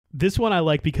This one I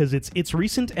like because it's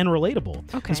recent and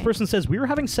relatable. Okay. This person says, we were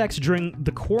having sex during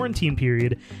the quarantine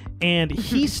period, and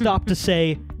he stopped to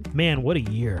say, man, what a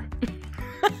year.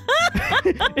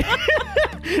 What?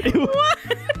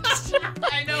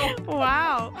 I know.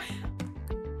 Wow.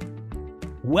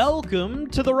 Welcome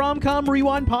to the Rom-Com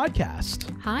Rewind podcast.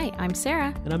 Hi, I'm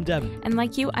Sarah. And I'm Devin. And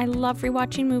like you, I love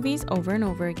rewatching movies over and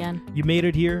over again. You made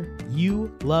it here.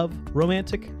 You love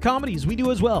romantic comedies. We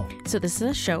do as well. So this is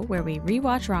a show where we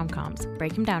rewatch rom-coms,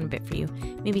 break them down a bit for you,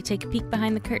 maybe take a peek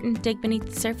behind the curtain, dig beneath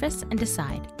the surface, and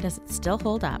decide, does it still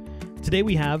hold up? Today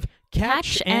we have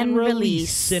Catch and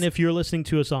Release. And if you're listening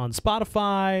to us on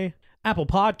Spotify, Apple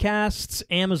Podcasts,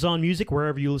 Amazon Music,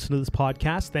 wherever you listen to this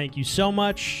podcast, thank you so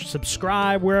much.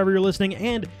 Subscribe wherever you're listening.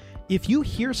 And if you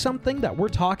hear something that we're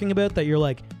talking about that you're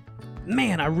like,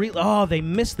 man, they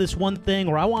missed this one thing,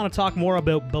 or I want to talk more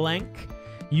about blank,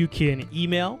 you can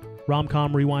email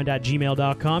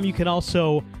romcomrewind@gmail.com. You can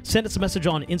also send us a message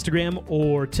on Instagram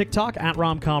or TikTok at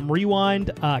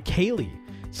romcomrewind. Kaylee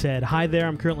said, hi there,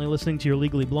 I'm currently listening to your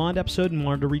Legally Blonde episode and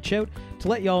wanted to reach out to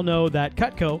let y'all know that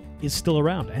Cutco is still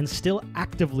around and still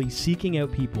actively seeking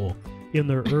out people in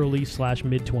their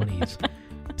early/mid-20s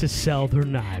to sell their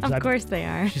knives. Of course they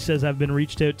are. She says, I've been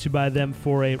reached out to by them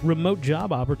for a remote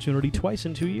job opportunity twice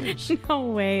in 2 years. No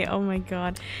way. Oh my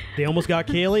God. They almost got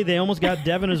Kaylee. They almost got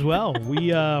Devin as well.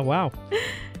 Wow.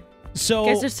 So,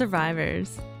 you guys are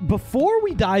survivors. Before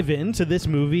we dive into this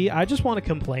movie, I just want to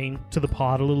complain to the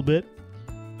pod a little bit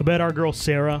about our girl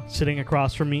Sarah sitting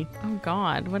across from me. Oh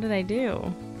God, what did I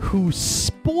do? Who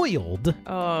spoiled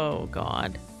Oh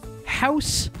God.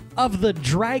 House of the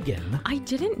Dragon. I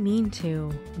didn't mean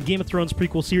to. Game of Thrones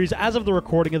prequel series. As of the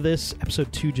recording of this,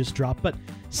 episode 2 just dropped. But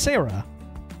Sarah,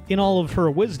 in all of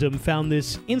her wisdom, found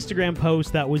this Instagram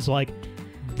post that was like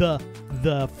the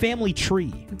family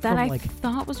tree. That I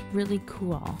thought was really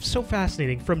cool. So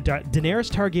fascinating. From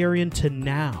Daenerys Targaryen to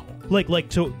now. Like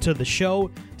to the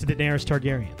show to Daenerys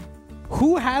Targaryen.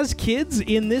 Who has kids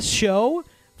in this show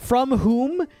from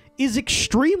whom is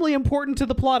extremely important to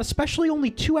the plot, especially only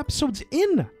 2 episodes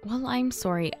in. Well, I'm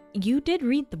sorry. You did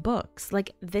read the books.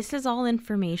 Like, this is all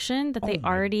information that they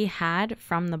already had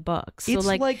from the books. So,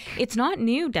 like, it's not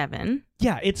new, Devin.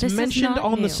 Yeah, it's mentioned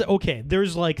on the... Okay,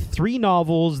 there's like 3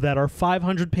 novels that are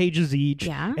 500 pages each,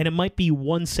 yeah, and it might be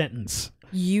 1 sentence.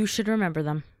 You should remember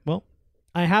them. Well,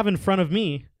 I have in front of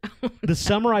me The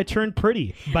Summer I Turned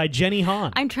Pretty by Jenny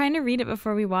Han. I'm trying to read it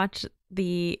before we watch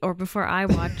before I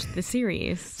watch the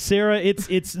series. Sarah,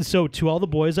 it's so To All the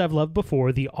Boys I've Loved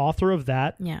Before, the author of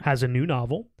that has a new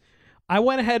novel. I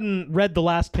went ahead and read the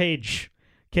last page.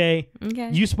 Okay.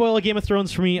 You spoil a Game of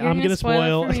Thrones for me. I'm going to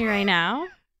spoil it for me right now.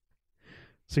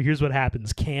 So here's what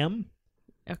happens. Cam.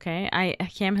 Okay.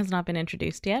 Cam has not been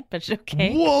introduced yet, but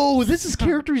okay. Whoa, this is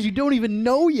characters you don't even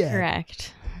know yet.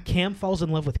 Correct. Cam falls in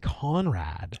love with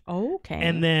Conrad. Okay.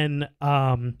 And then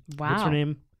what's her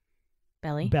name?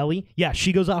 Belly. Yeah,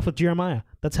 she goes off with Jeremiah.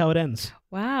 That's how it ends.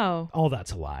 Wow. Oh,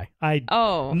 that's a lie.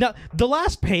 No, the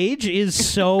last page is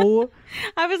so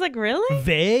I was like, really?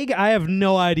 Vague. I have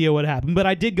no idea what happened, but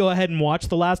I did go ahead and watch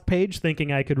the last page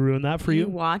thinking I could ruin that for you. You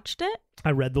watched it?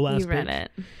 I read the last page. You read it.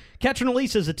 Catch and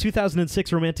Release is a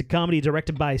 2006 romantic comedy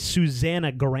directed by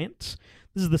Susanna Grant.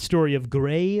 This is the story of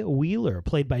Gray Wheeler,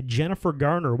 played by Jennifer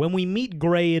Garner. When we meet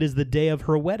Gray, it is the day of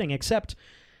her wedding, except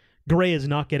Gray is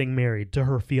not getting married to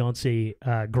her fiancé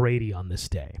Grady on this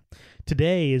day.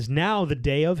 Today is now the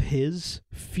day of his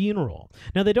funeral.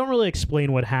 Now, they don't really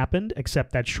explain what happened,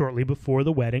 except that shortly before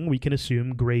the wedding, we can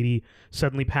assume Grady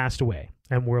suddenly passed away.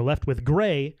 And we're left with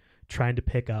Gray trying to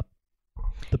pick up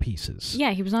the pieces.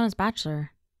 Yeah, he was on his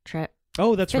bachelor trip.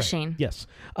 Oh, that's fishing. Right. Yes.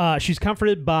 She's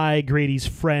comforted by Grady's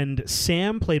friend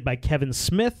Sam, played by Kevin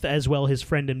Smith, as well as his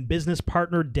friend and business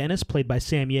partner Dennis, played by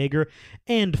Sam Yeager,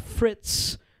 and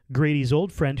Fritz, Grady's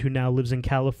old friend who now lives in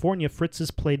California. Fritz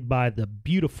is played by the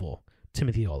beautiful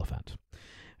Timothy Olyphant.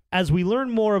 As we learn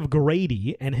more of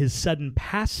Grady and his sudden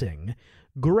passing,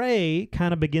 Gray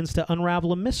kind of begins to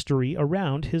unravel a mystery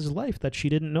around his life that she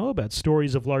didn't know about.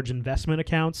 Stories of large investment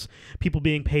accounts, people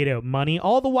being paid out money,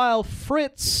 all the while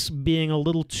Fritz being a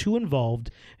little too involved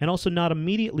and also not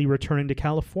immediately returning to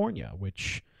California,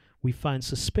 which we find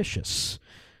suspicious.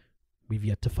 We've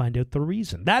yet to find out the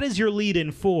reason. That is your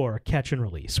lead-in for Catch and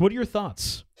Release. What are your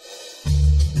thoughts?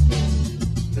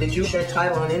 Did you share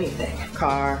title on anything?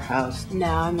 Car, house? No,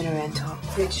 I'm in a rental,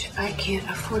 which I can't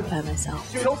afford by myself.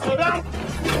 Don't slow down!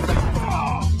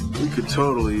 We could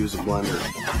totally use a blender.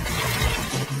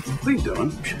 What are you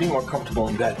doing? You should be more comfortable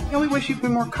in bed. The only way she'd be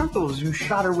more comfortable is you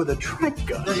shot her with a trank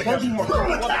gun. Be more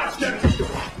comfortable.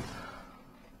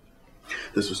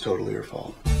 This was totally her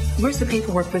fault. Where's the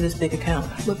paperwork for this big account?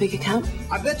 What big account?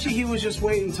 I bet you he was just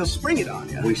waiting to spring it on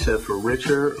you. We said for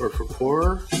richer or for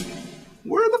poorer.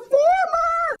 We're the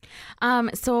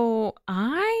former! So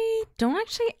I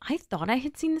thought I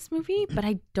had seen this movie, but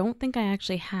I don't think I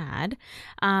actually had.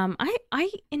 I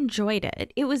enjoyed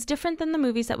it. It was different than the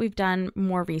movies that we've done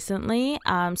more recently.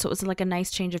 So it was like a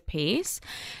nice change of pace.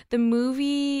 The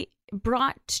movie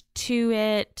brought to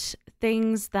it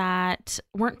things that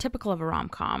weren't typical of a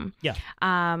rom-com. Yeah.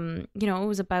 It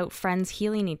was about friends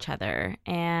healing each other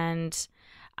and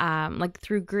like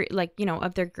through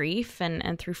of their grief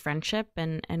and through friendship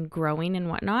and growing and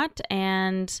whatnot.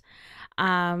 And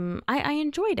I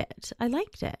enjoyed it. I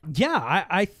liked it. Yeah,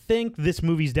 I think this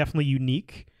movie's definitely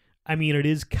unique. I mean, it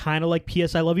is kind of like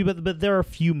P.S. I Love You, but there are a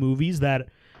few movies that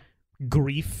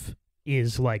grief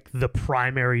is like the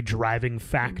primary driving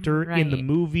factor in the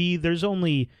movie. There's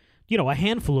only, a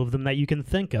handful of them that you can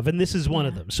think of, and this is one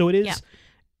of them. So it is,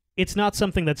 it's not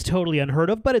something that's totally unheard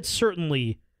of, but it's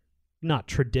certainly not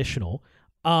traditional,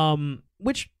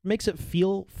 which makes it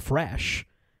feel fresh.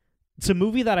 It's a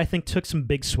movie that I think took some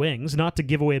big swings, not to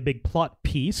give away a big plot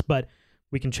piece, but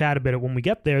we can chat a bit when we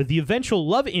get there. The eventual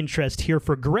love interest here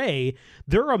for Gray,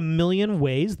 there are a million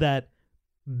ways that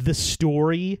the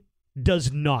story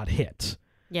does not hit.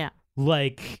 Yeah.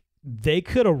 Like, they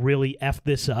could have really effed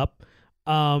this up.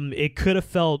 It could have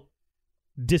felt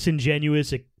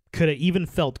disingenuous. It could have even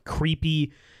felt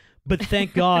creepy. But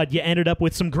thank God you ended up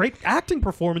with some great acting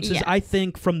performances, yes. I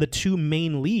think, from the two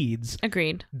main leads.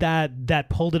 Agreed. That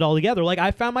pulled it all together. Like,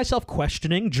 I found myself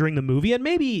questioning during the movie, and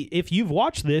maybe if you've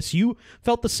watched this, you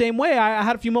felt the same way. I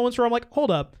had a few moments where I'm like,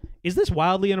 hold up, is this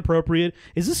wildly inappropriate?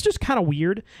 Is this just kind of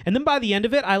weird? And then by the end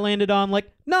of it, I landed on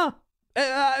like, nah,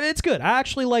 it's good. I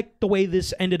actually like the way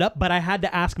this ended up, but I had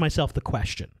to ask myself the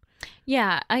question.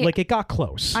 Yeah, it got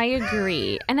close. I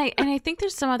agree, and I think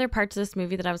there's some other parts of this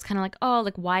movie that I was kind of like, oh,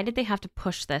 like why did they have to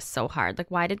push this so hard? Like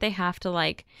why did they have to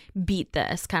like beat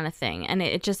this kind of thing? And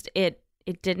it just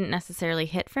didn't necessarily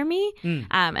hit for me. And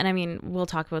I mean, we'll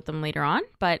talk about them later on,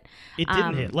 but it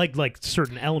didn't hit like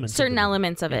certain elements.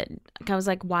 Of it. Like, I was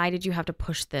like, why did you have to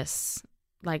push this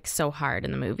like so hard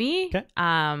in the movie? Okay.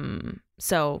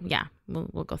 So yeah,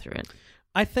 we'll go through it.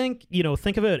 I think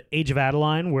think of it, Age of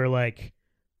Adeline, where like,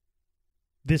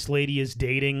 this lady is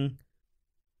dating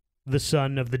the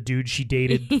son of the dude she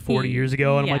dated 40 years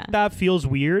ago. And I'm like, that feels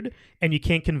weird. And you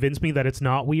can't convince me that it's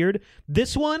not weird.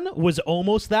 This one was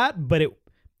almost that, but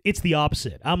it's the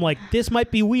opposite. I'm like, this might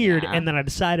be weird. And then I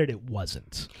decided it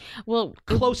wasn't. Well,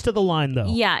 close to the line, though.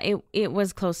 Yeah, it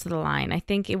was close to the line. I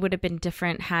think it would have been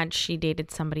different had she dated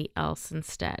somebody else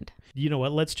instead. You know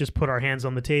what? Let's just put our hands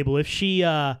on the table. If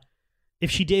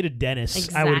she dated Dennis,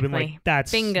 exactly. I would have been like,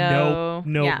 that's bingo.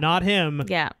 No, not him.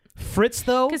 Yeah. Fritz,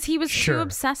 though? Because he was too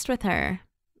obsessed with her.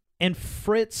 And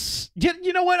Fritz,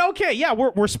 you know what? Okay, yeah,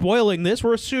 we're spoiling this.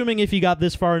 We're assuming if you got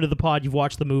this far into the pod, you've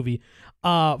watched the movie.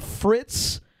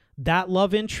 Fritz, that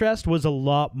love interest was a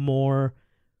lot more...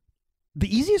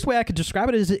 The easiest way I could describe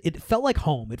it is it felt like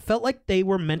home. It felt like they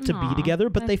were meant to be together,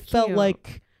 but they felt cute.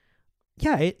 like...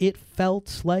 Yeah, it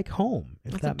felt like home.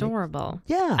 It's adorable.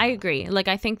 Yeah. I agree. Like,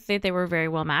 I think that they were very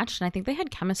well matched, and I think they had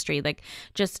chemistry, like,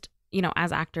 just,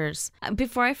 as actors.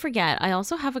 Before I forget, I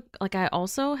also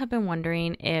have been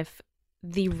wondering if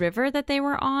the river that they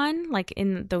were on, like,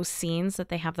 in those scenes that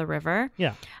they have the river,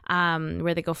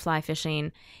 where they go fly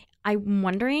fishing, I'm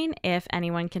wondering if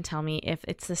anyone can tell me if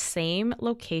it's the same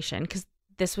location, because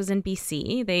this was in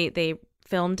BC. They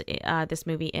filmed this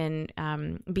movie in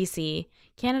BC,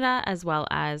 Canada, as well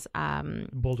as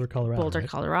Boulder, Colorado.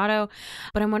 Colorado.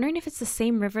 But I'm wondering if it's the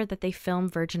same river that they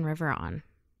filmed Virgin River on.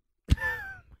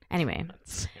 Anyway,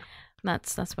 that's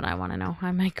what I want to know.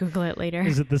 I might Google it later.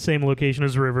 Is it the same location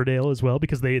as Riverdale as well?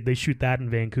 Because they shoot that in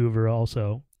Vancouver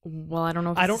also. Well, I don't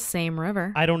know if it's the same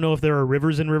river. I don't know if there are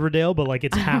rivers in Riverdale, but like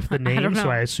it's half the name, so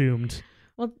I assumed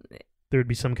there would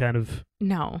be some kind of...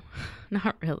 No,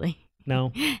 not really.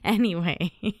 No.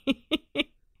 Anyway.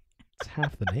 It's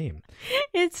half the name.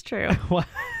 It's true.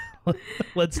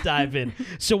 Let's dive in.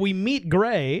 So we meet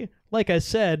Gray, like I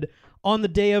said, on the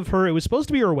day of it was supposed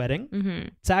to be her wedding. Mm-hmm.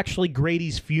 It's actually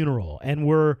Grady's funeral. And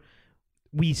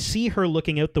we see her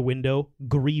looking out the window,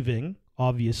 grieving,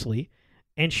 obviously.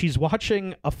 And she's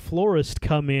watching a florist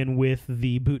come in with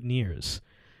the boutonnieres.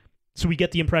 So we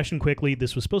get the impression quickly,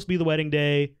 this was supposed to be the wedding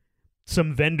day.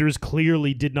 Some vendors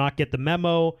clearly did not get the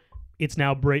memo. It's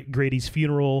now Grady's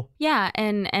funeral. Yeah,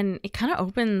 and it kind of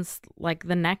opens like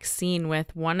the next scene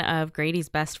with one of Grady's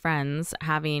best friends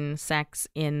having sex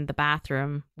in the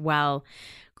bathroom. Well,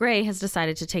 Gray has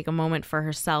decided to take a moment for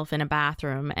herself in a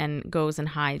bathroom and goes and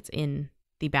hides in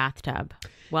the bathtub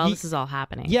while this is all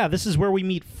happening. Yeah, this is where we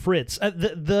meet Fritz.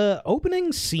 The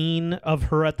opening scene of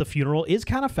her at the funeral is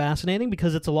kind of fascinating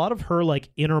because it's a lot of her like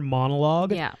inner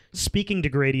monologue, speaking to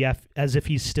Grady as if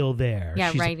he's still there.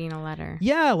 Yeah, she's writing a letter.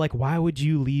 Yeah, like, why would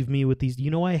you leave me with these?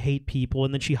 You know, I hate people.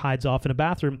 And then she hides off in a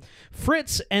bathroom.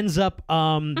 Fritz ends up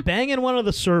banging one of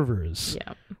the servers,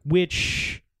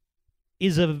 which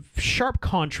is a sharp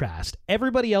contrast.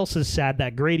 Everybody else is sad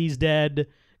that Grady's dead.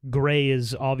 Gray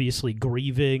is obviously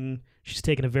grieving. She's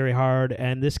taking it very hard,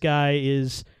 and this guy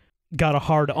is got a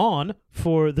hard on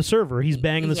for the server. He's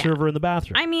banging the server in the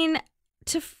bathroom. I mean,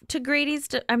 to Grady's,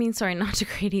 not to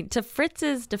Grady, to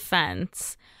Fritz's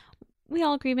defense, we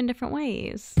all grieve in different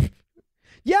ways.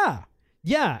 Yeah,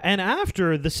 and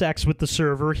after the sex with the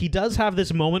server, he does have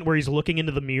this moment where he's looking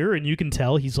into the mirror, and you can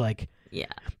tell he's like,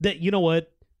 that. You know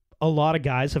what? A lot of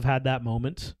guys have had that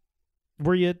moment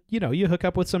where you hook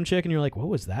up with some chick and you're like, what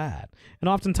was that? And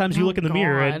oftentimes you look in the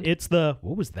mirror and it's the,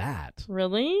 what was that?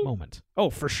 Really? Moment.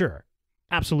 Oh, for sure.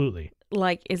 Absolutely.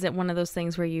 Like, is it one of those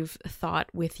things where you've thought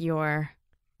with your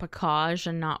pacage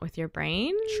and not with your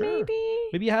brain? Sure.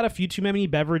 Maybe you had a few too many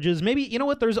beverages. Maybe, you know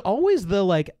what? There's always the,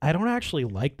 like, I don't actually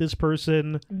like this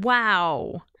person.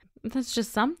 Wow. That's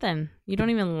just something. You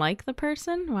don't even like the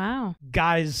person? Wow.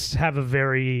 Guys have a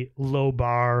very low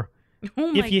bar.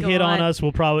 Oh my if you God. hit on us,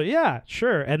 we'll probably,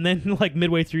 sure. And then like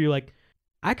midway through, you're like,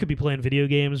 I could be playing video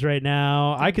games right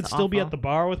now. I could still be at the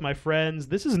bar with my friends.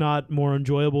 This is not more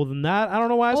enjoyable than that. I don't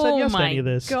know why I said yes to any of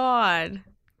this. Oh my God.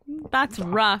 That's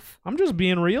rough. I'm just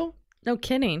being real. No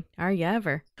kidding. Are you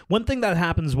ever? One thing that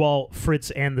happens while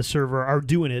Fritz and the server are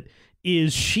doing it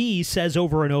is she says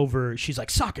over and over, she's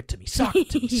like, sock it to me, sock it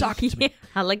to me, sock it to me.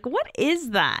 Like, what is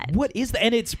that? What is that?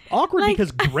 And it's awkward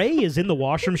because Gray is in the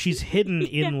washroom. She's hidden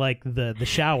in like the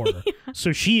shower.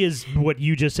 So she is what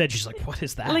you just said. She's like, what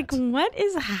is that? Like, what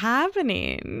is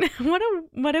happening?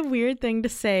 What a weird thing to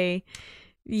say.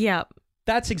 Yep.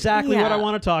 That's exactly what I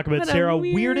want to talk about, Sarah.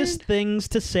 Weirdest things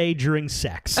to say during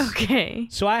sex. Okay.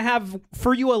 So I have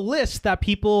for you a list that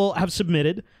people have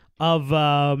submitted of,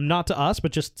 not to us,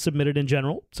 but just submitted in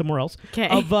general, somewhere else,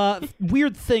 of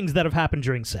weird things that have happened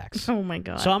during sex. Oh my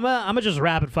God. So I'm gonna just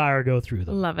rapid fire go through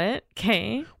them. Love it.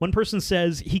 Okay. One person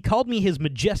says, he called me his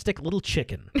majestic little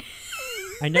chicken.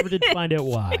 I never did find out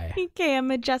why. Okay, a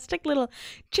majestic little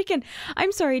chicken.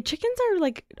 I'm sorry, chickens are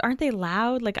like, aren't they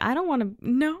loud? Like, I don't want to,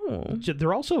 no.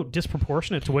 They're also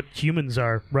disproportionate to what humans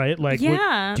are, right? Like,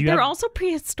 yeah, they're also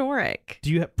prehistoric. Do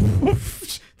you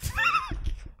have...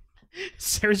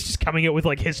 Sarah's just coming out with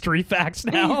like history facts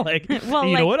now. Like, well,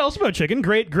 you know what else about chicken?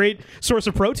 Great source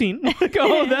of protein. Like,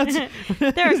 oh,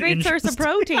 they're a great source of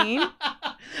protein.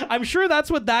 I'm sure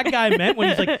that's what that guy meant when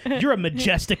he's like, "You're a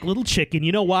majestic little chicken."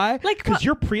 You know why? Like, because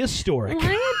you're prehistoric.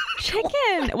 Why a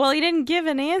chicken? Well, he didn't give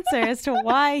an answer as to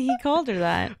why he called her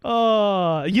that.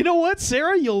 You know what,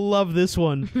 Sarah? You'll love this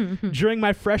one. During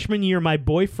my freshman year, my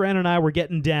boyfriend and I were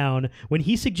getting down when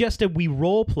he suggested we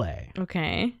role play.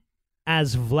 Okay.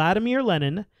 As Vladimir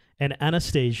Lenin and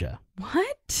Anastasia.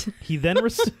 What? He then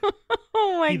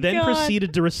God.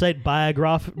 proceeded to recite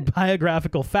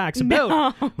biographical facts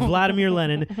about Vladimir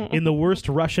Lenin in the worst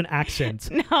Russian accent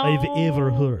I've ever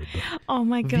heard. Oh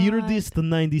my God. Weirdest the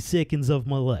 90 seconds of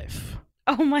my life.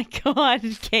 Oh my God.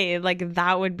 Okay, like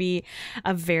that would be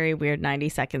a very weird 90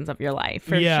 seconds of your life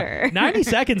for sure. 90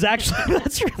 seconds, actually,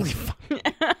 that's really fun.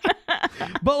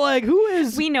 But like,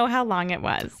 we know how long it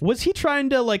was. Was he trying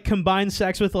to like combine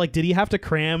sex with like, did he have to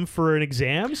cram for an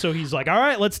exam? So he's like, all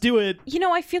right, let's do it. You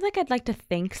know, I feel like I'd like to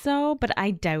think so, but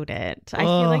I doubt it. I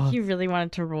feel like you really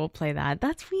wanted to role play that.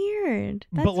 That's weird.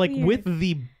 But like with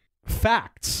the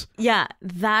facts. Yeah,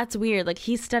 that's weird. Like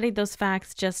he studied those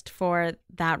facts just for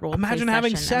that role. Imagine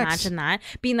having sex. Imagine that.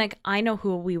 Being like, I know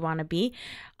who we want to be.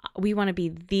 We want to be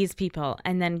these people,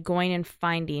 and then going and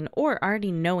finding or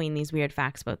already knowing these weird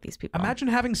facts about these people. Imagine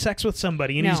having sex with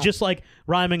somebody and he's just like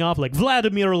rhyming off like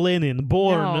Vladimir Lenin,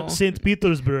 born St.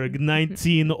 Petersburg,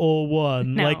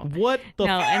 1901. Like what the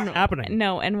f*** is happening?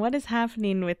 No, and what is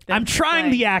happening with this? I'm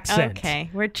trying the accent. Okay,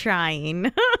 we're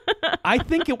trying. I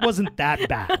think it wasn't that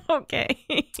bad.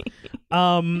 Okay.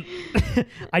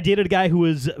 I dated a guy who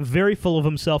was very full of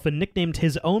himself and nicknamed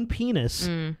his own penis.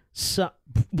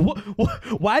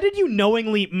 Why did you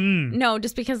knowingly? No,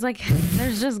 just because like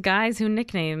there's just guys who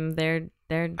nickname their.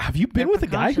 Have you been with a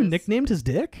guy who nicknamed his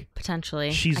dick?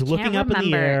 Potentially. She's looking up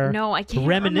in the air. No, I can't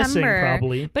reminiscing remember.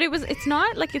 Probably. But it's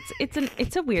not like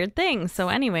it's a weird thing. So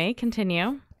anyway,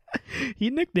 continue. He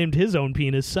nicknamed his own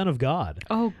penis Son of God.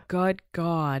 Oh, good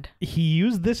God. He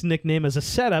used this nickname as a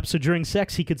setup so during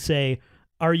sex he could say,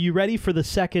 Are you ready for the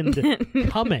second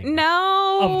coming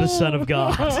No. of the Son of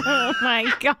God? Oh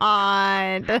my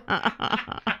God.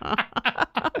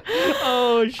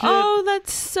 Oh shit.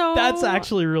 Oh, That's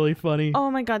actually really funny.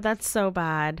 Oh my God, that's so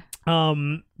bad.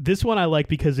 This one I like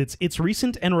because it's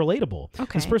recent and relatable.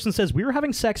 Okay. This person says, we were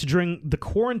having sex during the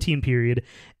quarantine period,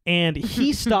 and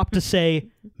he stopped to say,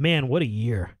 "Man, what a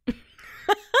year."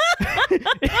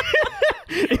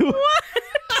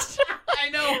 What? I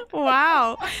know.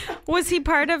 Wow. Was he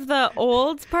part of the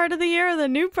old part of the year or the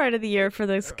new part of the year for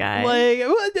this guy? Like,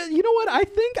 you know what? I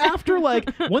think after, like,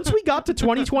 once we got to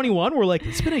 2021, we're like,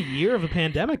 it's been a year of a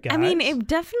pandemic, guys. I mean, it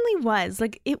definitely was.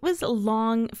 Like, it was a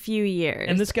long few years.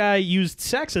 And this guy used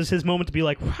sex as his moment to be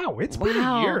like, wow, it's been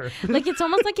a year. Like, it's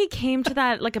almost like he came to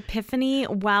that, like, epiphany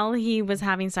while he was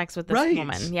having sex with this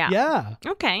woman. Yeah. Yeah.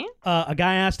 Okay. A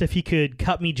guy asked if he could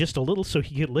cut me just a little so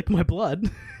he could lick my blood.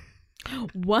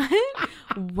 What?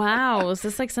 Wow. Is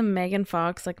this like some Megan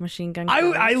Fox, like Machine Gun I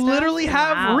Kelly stuff? literally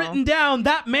have written down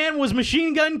that man was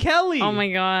Machine Gun Kelly. Oh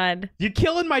my God. You're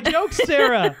killing my jokes,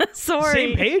 Sarah. Sorry.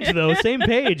 Same page, though. Same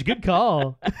page. Good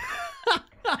call.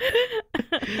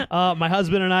 My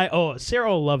husband and I, Sarah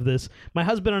will love this. My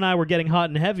husband and I were getting hot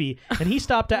and heavy, and he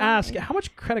stopped to ask, how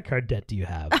much credit card debt do you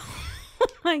have? Oh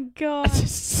my God.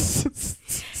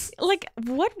 Like,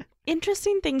 what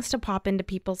interesting things to pop into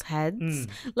people's heads.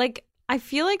 Like, I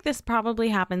feel like this probably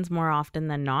happens more often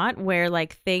than not, where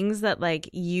like things that like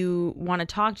you want to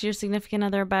talk to your significant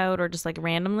other about or just like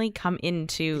randomly come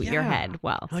into your head.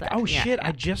 Well, like, so, shit,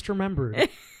 I just remembered.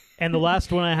 And the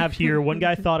last one I have here, one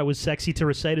guy thought it was sexy to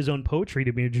recite his own poetry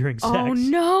to me during sex. Oh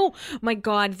no. My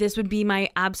God, this would be my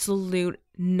absolute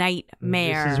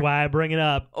nightmare. This is why I bring it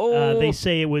up. Oh. They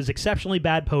say it was exceptionally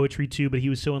bad poetry too, but he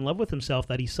was so in love with himself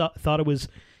that he thought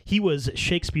he was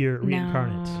Shakespeare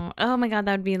reincarnate. No. Oh my God,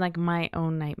 that would be like my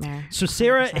own nightmare. So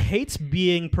Sarah hates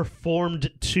being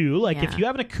performed to. Like, if Yeah. you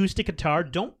have an acoustic guitar,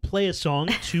 don't play a song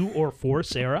to or for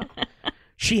Sarah.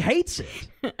 She hates it.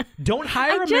 Don't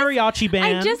hire a mariachi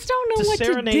band. I just don't know to what to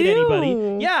serenade do.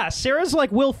 anybody. Yeah, Sarah's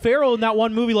like Will Ferrell in that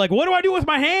one movie. Like, what do I do with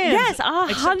my hands? Yes,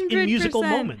 Except 100%. in musical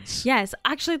moments. Yes,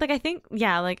 actually, like I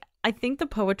think the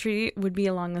poetry would be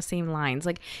along the same lines.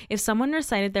 Like if someone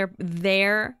recited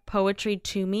their poetry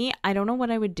to me, I don't know what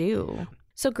I would do.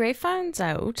 So Gray finds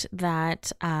out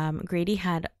that Grady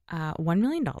had $1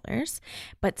 million,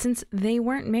 but since they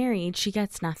weren't married, she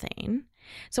gets nothing.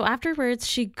 So afterwards,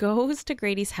 she goes to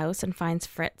Grady's house and finds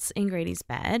Fritz in Grady's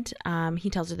bed. He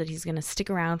tells her that he's going to stick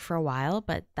around for a while,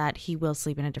 but that he will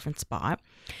sleep in a different spot.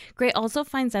 Gray also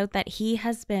finds out that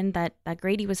that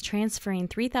Grady was transferring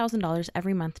 $3,000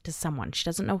 every month to someone. She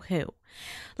doesn't know who.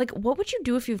 Like, what would you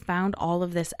do if you found all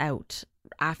of this out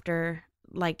after,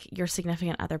 like, your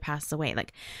significant other passed away?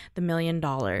 Like, the $1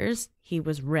 million, he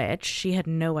was rich. She had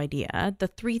no idea. The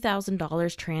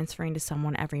 $3,000 transferring to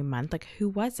someone every month, like, who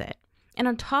was it? And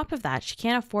on top of that, she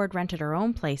can't afford rent at her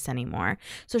own place anymore.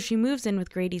 So she moves in with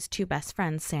Grady's two best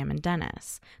friends, Sam and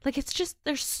Dennis. Like, it's just,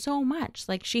 there's so much.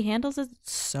 Like, she handles it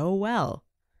so well.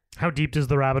 How deep does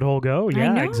the rabbit hole go? I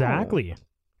Yeah, know. exactly.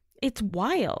 It's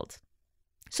wild.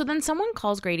 So then someone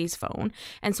calls Grady's phone.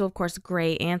 And so, of course,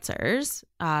 Gray answers,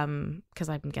 because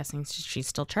I'm guessing she's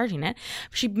still charging it.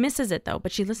 She misses it, though,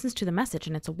 but she listens to the message,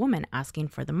 and it's a woman asking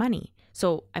for the money.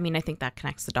 So, I mean, I think that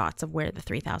connects the dots of where the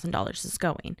 $3,000 is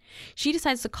going. She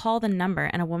decides to call the number,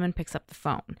 and a woman picks up the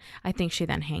phone. I think she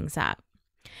then hangs up.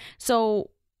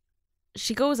 So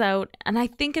she goes out, and I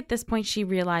think at this point she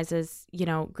realizes,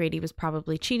 Grady was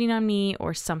probably cheating on me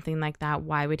or something like that.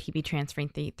 Why would he be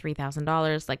transferring the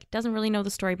 $3,000? Like, doesn't really know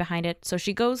the story behind it. So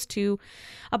she goes to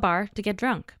a bar to get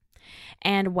drunk.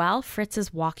 And while Fritz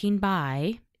is walking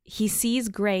by, he sees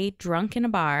Gray drunk in a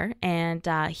bar, and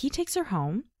he takes her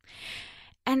home.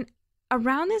 And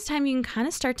around this time, you can kind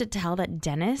of start to tell that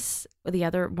Dennis,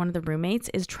 one of the roommates,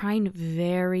 is trying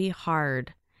very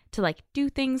hard to like do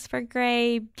things for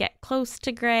Gray, get close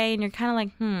to Gray, and you're kind of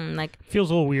like, like, feels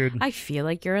a little weird. I feel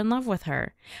like you're in love with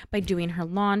her by doing her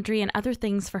laundry and other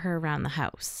things for her around the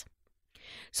house.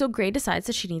 So Gray decides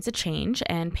that she needs a change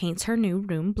and paints her new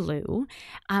room blue.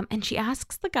 And she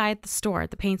asks the guy at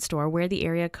the paint store, where the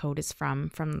area code is from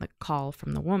the call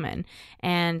from the woman.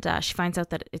 And she finds out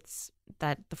that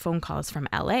the phone call is from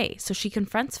LA. So she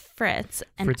confronts Fritz.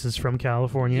 And Fritz is from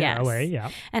California, yes, LA, yeah.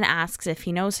 And asks if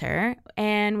he knows her,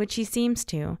 and which he seems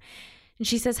to. And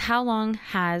she says, how long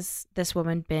has this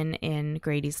woman been in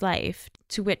Grady's life?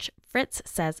 To which Fritz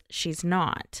says she's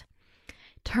not.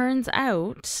 Turns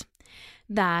out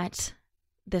that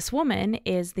this woman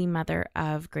is the mother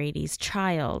of Grady's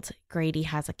child. Grady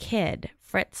has a kid.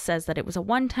 Fritz says that it was a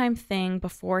one-time thing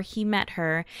before he met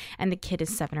her, and the kid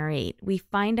is 7 or 8. We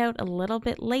find out a little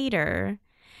bit later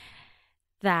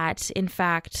that, in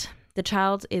fact, the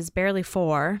child is barely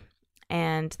 4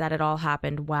 and that it all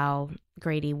happened while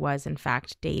Grady was, in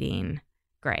fact, dating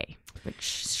Gray,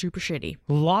 which is super shitty.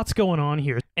 Lots going on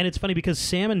here. And it's funny because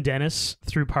Sam and Dennis,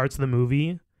 through parts of the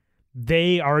movie,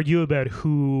 they argue about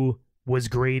who was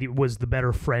the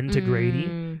better friend to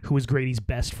Grady, who was Grady's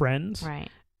best friend. Right.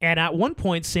 And at one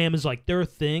point, Sam is like, there are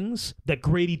things that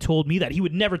Grady told me that he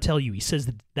would never tell you. He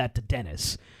says that to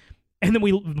Dennis. And then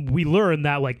we learn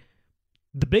that, like,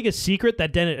 the biggest secret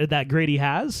that Grady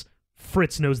has,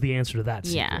 Fritz knows the answer to that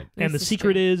secret. Yeah, and the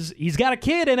secret is he's got a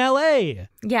kid in L.A.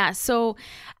 Yeah, so,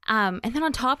 and then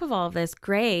on top of all of this,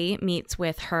 Gray meets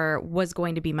with her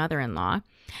was-going-to-be mother-in-law,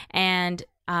 and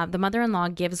the mother-in-law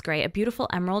gives Gray a beautiful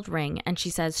emerald ring, and she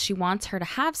says she wants her to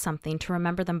have something to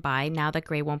remember them by now that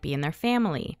Gray won't be in their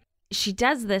family. She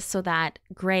does this so that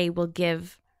Gray will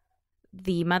give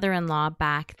the mother-in-law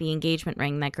back the engagement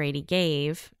ring that Grady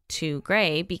gave to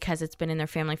Gray because it's been in their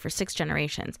family for 6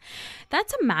 generations.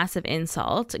 That's a massive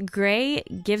insult. Gray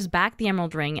gives back the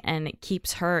emerald ring and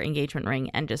keeps her engagement ring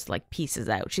and just like pieces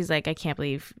out. She's like, I can't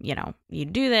believe, you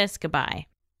do this. Goodbye.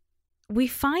 We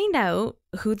find out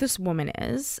who this woman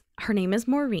is. Her name is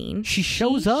Maureen. She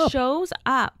shows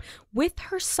up with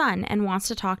her son and wants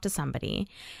to talk to somebody.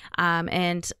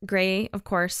 And Gray, of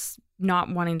course, not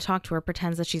wanting to talk to her,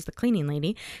 pretends that she's the cleaning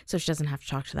lady, so she doesn't have to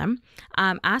talk to them.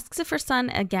 Asks if her son,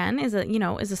 again, is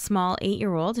a small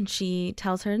 8-year-old, and she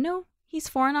tells her, no, he's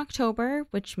 4 in October,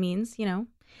 which means,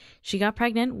 she got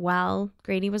pregnant while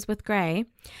Grady was with Gray.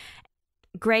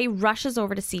 Gray rushes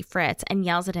over to see Fritz and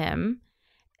yells at him,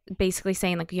 basically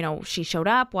saying, like, she showed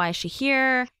up, why is she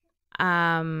here?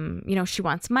 She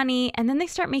wants money, and then they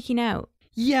start making out.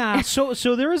 Yeah, so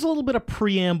there is a little bit of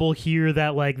preamble here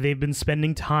that, like, they've been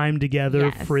spending time together,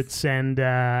 yes. Fritz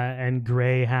and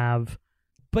Gray have.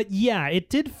 But yeah, it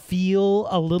did feel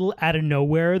a little out of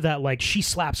nowhere that, like, she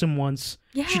slaps him once,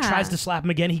 she tries to slap him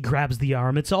again, he grabs the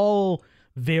arm. It's all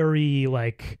very,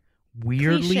 like,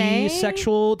 weirdly cliche.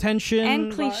 Sexual tension.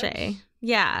 And cliche.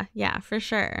 Vibes. Yeah, for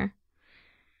sure.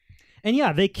 And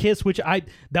yeah, they kiss,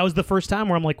 that was the first time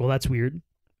where I'm like, well, that's weird.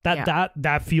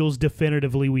 That feels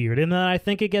definitively weird. And then I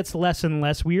think it gets less and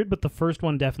less weird, but the first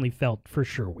one definitely felt for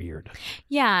sure weird.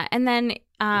 Yeah, and then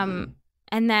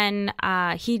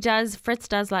Fritz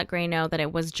does let Gray know that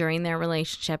it was during their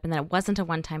relationship and that it wasn't a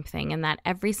one-time thing, and that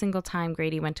every single time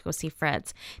Grady went to go see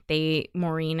Fritz,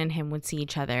 Maureen and him would see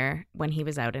each other when he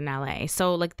was out in LA.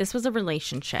 So, like, this was a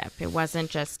relationship. It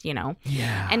wasn't just,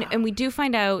 Yeah. And we do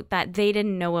find out that they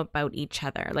didn't know about each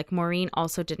other. Like, Maureen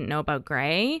also didn't know about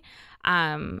Gray.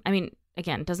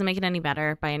 Again, doesn't make it any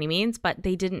better by any means, but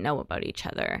they didn't know about each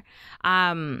other.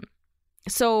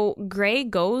 So Gray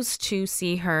goes to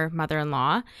see her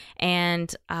mother-in-law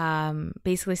and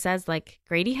basically says, like,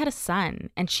 Grady had a son,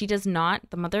 and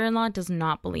the mother-in-law does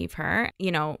not believe her,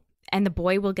 and the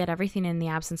boy will get everything in the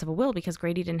absence of a will because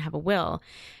Grady didn't have a will.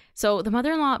 So the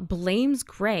mother-in-law blames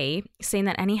Gray, saying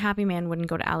that any happy man wouldn't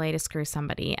go to LA to screw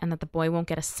somebody and that the boy won't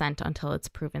get a cent until it's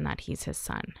proven that he's his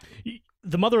son.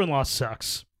 The mother-in-law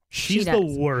sucks. She's the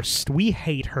worst. We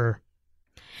hate her.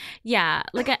 Yeah,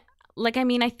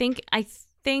 I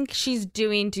think she's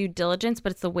doing due diligence,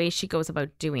 but it's the way she goes about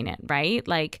doing it, right?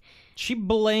 Like, she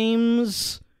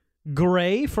blames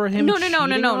Gray for him. No,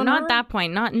 not that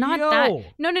point. Not that.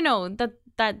 No.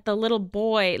 That the little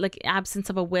boy, like, absence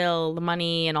of a will, the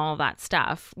money, and all that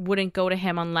stuff wouldn't go to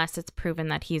him unless it's proven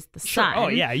that he's the son. Oh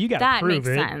yeah, you gotta prove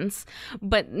it. That makes sense.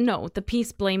 But no, the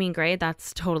piece blaming Gray,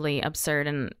 that's totally absurd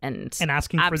and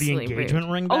asking for the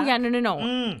engagement ring back? Oh yeah,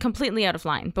 no. Completely out of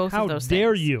line. Both of those things. How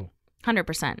dare you?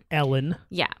 100%. Ellen.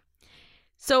 Yeah.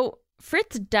 So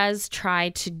Fritz does try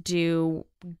to do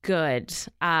good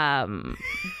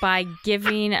by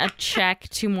giving a check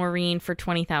to Maureen for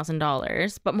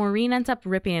 $20,000, but Maureen ends up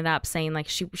ripping it up, saying, like,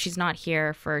 she's not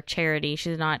here for charity.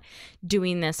 She's not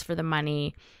doing this for the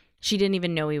money. She didn't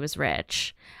even know he was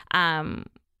rich,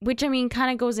 which,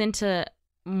 kind of goes into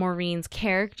Maureen's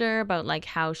character about, like,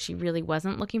 how she really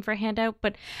wasn't looking for a handout,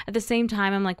 but at the same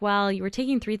time I'm like, well, you were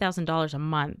taking $3,000 a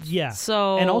month,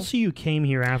 so, and also you came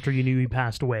here after you knew he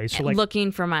passed away, so, like,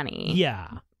 looking for money,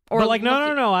 or like,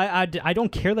 no, I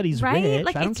don't care that he's right? rich.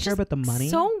 Like, I don't care about the money.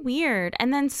 So weird.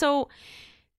 And then so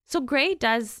Gray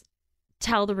does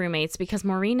tell the roommates, because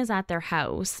Maureen is at their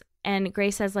house, and Gray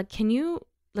says, like, can you,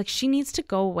 like, she needs to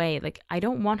go away, like, I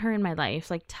don't want her in my life,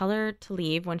 like, tell her to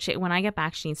leave. When I get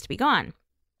back, she needs to be gone.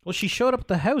 Well, she showed up at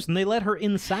the house and they let her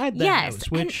inside the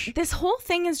house. Which and this whole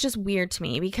thing is just weird to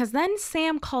me, because then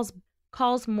Sam calls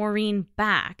calls Maureen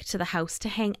back to the house to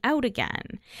hang out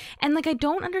again. And like, I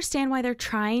don't understand why they're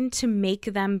trying to make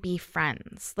them be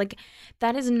friends. Like,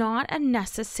 that is not a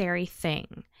necessary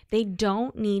thing. They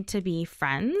don't need to be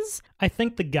friends. I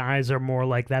think the guys are more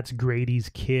like, that's Grady's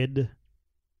kid.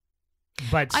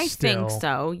 But I still. think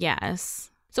so, yes.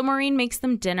 So Maureen makes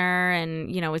them dinner, and,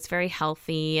 you know, it's very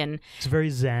healthy, and it's very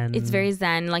zen. It's very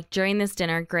zen. Like, during this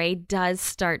dinner, Gray does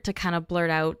start to kind of blurt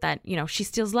out that, you know, she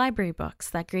steals library books,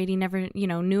 that Grady never, you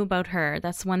know, knew about her.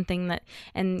 That's one thing that,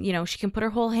 and, you know, she can put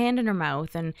her whole hand in her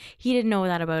mouth, and he didn't know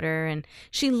that about her. And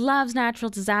she loves natural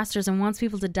disasters and wants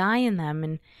people to die in them.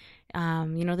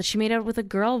 And, you know, that she made out with a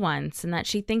girl once, and that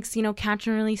she thinks, you know, catch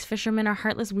and release fishermen are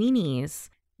heartless weenies.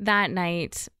 That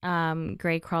night,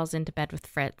 Gray crawls into bed with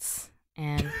Fritz.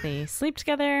 And they sleep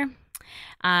together.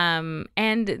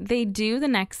 And they do the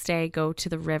next day go to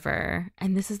the river.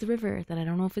 And this is the river that I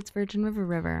don't know if it's Virgin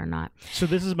River or not. So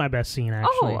this is my best scene,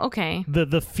 actually. Oh, okay.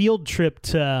 The field trip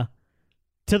to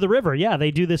the river. Yeah, they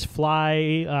do this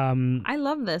fly. I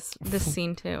love this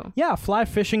scene too. Yeah, fly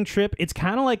fishing trip. It's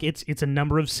kind of like it's a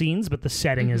number of scenes, but the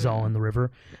setting is all in the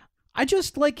river. I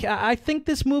just like. I think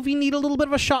this movie need a little bit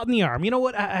of a shot in the arm. You know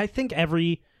what? I think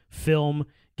every film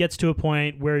gets to a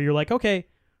point where you're like, okay,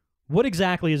 what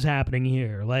exactly is happening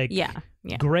here? Like, yeah.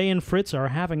 Gray and Fritz are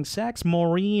having sex.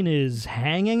 Maureen is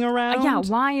hanging around. Yeah,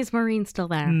 why is Maureen still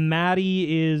there?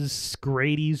 Maddie is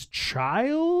Grady's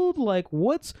child. Like,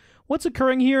 what's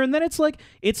occurring here? And then it's like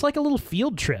a little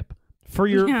field trip for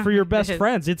your best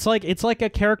friends. It's like a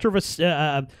character of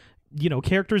a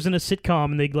characters in a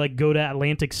sitcom, and they like go to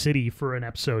Atlantic City for an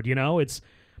episode. You know,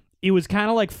 it was kind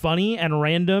of like funny and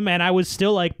random, and I was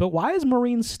still like, but why is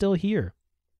Maureen still here?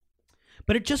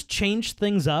 But it just changed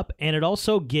things up, and it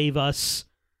also gave us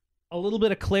a little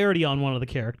bit of clarity on one of the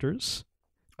characters,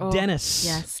 Dennis.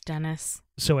 Yes, Dennis.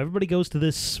 So everybody goes to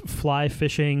this fly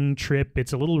fishing trip.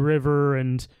 It's a little river,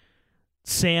 and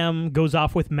Sam goes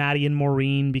off with Maddie and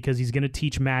Maureen because he's going to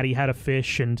teach Maddie how to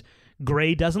fish, and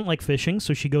Gray doesn't like fishing,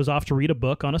 so she goes off to read a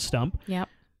book on a stump. Yep.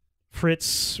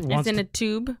 Fritz wants in a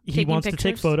tube. He wants to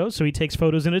take photos, so he takes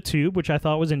photos in a tube, which I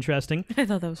thought was interesting. I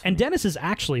thought that was funny. And Dennis is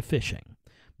actually fishing,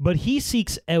 but he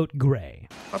seeks out Gray.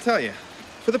 I'll tell you,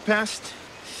 for the past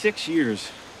 6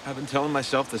 years, I've been telling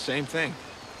myself the same thing.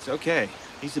 It's okay.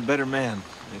 He's a better man.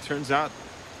 And it turns out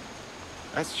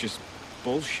that's just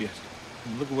bullshit.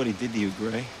 And look at what he did to you,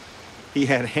 Gray. He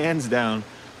had hands down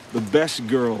the best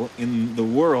girl in the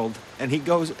world, and he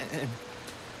goes and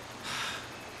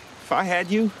if I had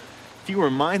you, if you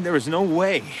were mine, there was no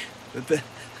way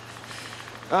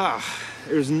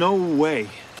there's no way.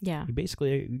 Yeah. He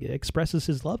basically expresses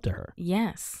his love to her.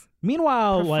 Yes.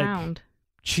 Meanwhile, Profound. like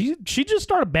she just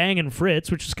started banging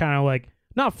Fritz, which is kind of like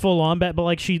not full on, but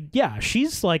like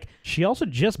she's like, she also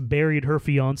just buried her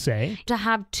fiance. To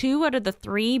have 2 out of the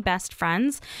 3 best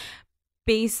friends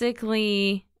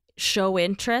basically show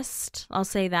interest, I'll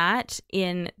say that,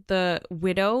 in the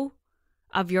widow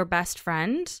of your best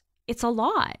friend, it's a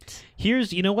lot.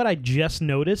 You know what I just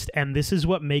noticed, and this is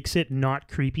what makes it not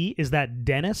creepy, is that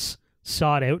Dennis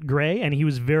sought out Gray, and he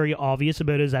was very obvious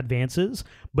about his advances.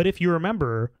 But if you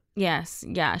remember, yes,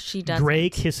 yeah, she does. Gray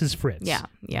kisses Fritz. Yeah.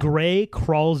 Gray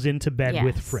crawls into bed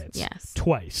with Fritz. Yes.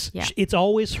 Twice. Yeah. It's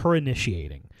always her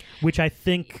initiating, which I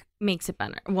think makes it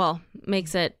better. Well,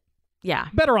 makes it, yeah,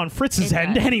 better on Fritz's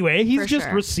end anyway. He's just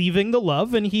receiving the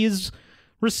love, and he's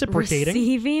reciprocating.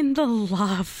 Receiving the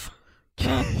love.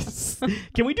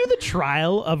 Can we do the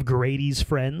trial of Grady's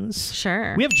friends?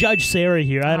 Sure. We have Judge Sarah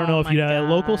here. I don't know if you know, a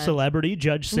local God. celebrity,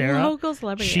 Judge Sarah. Local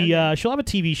celebrity. She'll have a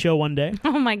TV show one day.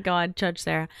 Oh my God, Judge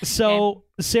Sarah. So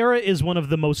Sarah is one of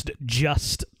the most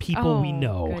just people we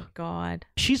know. Good God.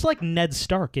 She's like Ned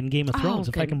Stark in Game of Thrones.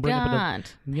 If I can bring up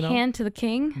hand to the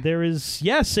king. There is,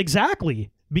 yes, exactly.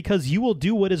 Because you will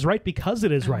do what is right because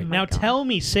it is right. Now tell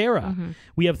me, Sarah,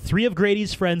 we have 3 of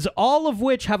Grady's friends, all of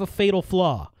which have a fatal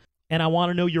flaw. And I want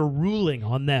to know your ruling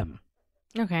on them.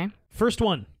 Okay. First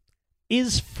one.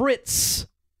 Is Fritz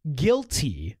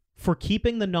guilty for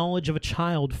keeping the knowledge of a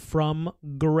child from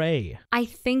Gray? I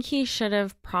think he should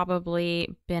have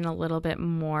probably been a little bit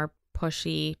more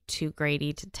pushy to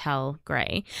Grady to tell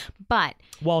Gray. But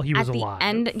while he was alive.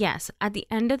 At the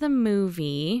end of the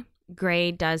movie,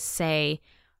 Gray does say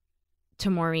to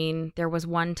Maureen, there was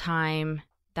one time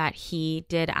that he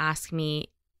did ask me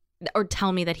or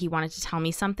tell me that he wanted to tell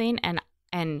me something,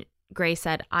 and Gray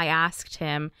said, I asked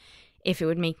him if it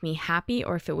would make me happy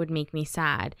or if it would make me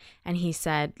sad, and he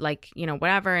said, like, you know,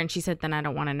 whatever, and she said, then I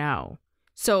don't want to know.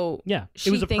 So yeah, she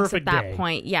it was a thinks perfect at that day.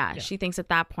 point, she thinks at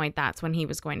that point that's when he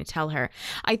was going to tell her.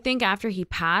 I think after he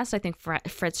passed, I think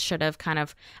Fritz should have kind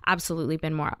of absolutely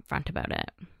been more upfront about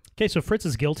it. Okay, so Fritz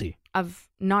is guilty.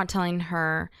 not telling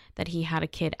her that he had a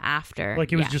kid after.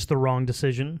 Like it was just the wrong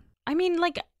decision. I mean,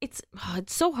 like, it's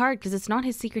so hard because it's not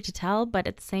his secret to tell, but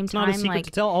at the same time, not a secret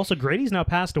to tell. Also, Grady's now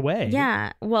passed away.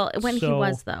 Yeah, well, when he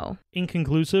was, though.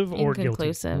 Inconclusive or guilty?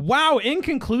 Inconclusive. Wow,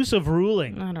 inconclusive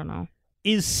ruling. I don't know.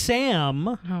 Is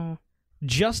Sam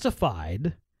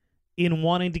justified in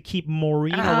wanting to keep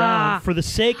Maureen around for the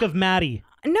sake of Maddie?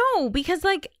 No, because,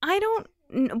 like,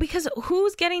 because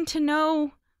who's getting to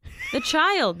know the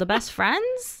child? The best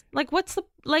friends? Like, what's the,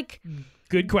 like...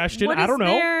 Good question. I don't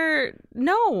know.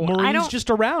 No, Maureen's just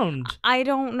around. I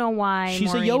don't know why.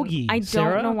 She's a yogi. I don't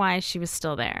Sarah? know why she was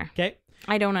still there. Okay.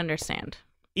 I don't understand.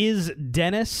 Is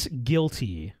Dennis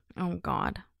guilty? Oh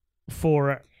God.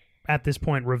 For at this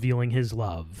point revealing his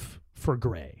love for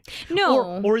Gray?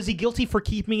 No. Or is he guilty for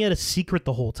keeping it a secret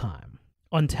the whole time?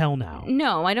 Until now.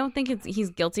 No, I don't think he's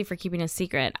guilty for keeping a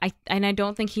secret. I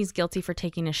don't think he's guilty for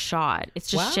taking a shot.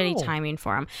 It's just shitty timing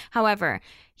for him. However,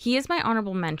 he is my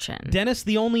honorable mention. Dennis,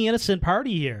 the only innocent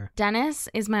party here. Dennis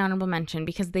is my honorable mention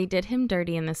because they did him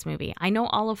dirty in this movie. I know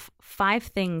all of 5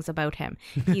 things about him.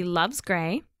 He loves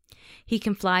Gray. He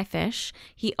can fly fish.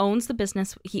 He owns the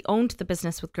business. He owned the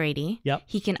business with Grady. Yep.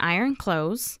 He can iron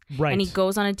clothes. Right. And he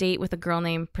goes on a date with a girl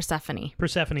named Persephone.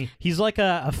 He's like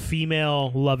a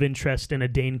female love interest in a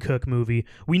Dane Cook movie.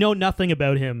 We know nothing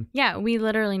about him. Yeah, we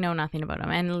literally know nothing about him.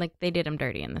 And like they did him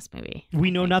dirty in this movie.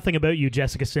 We know nothing about you,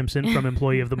 Jessica Simpson from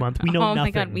Employee of the Month. We know nothing. Oh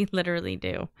my God, we literally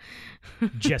do.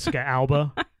 Jessica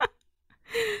Alba.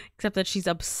 Except that she's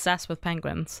obsessed with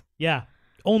penguins. Yeah.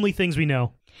 Only things we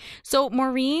know. So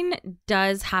Maureen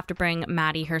does have to bring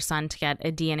Maddie, her son, to get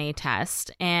a DNA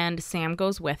test, and Sam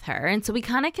goes with her. And so we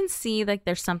kind of can see like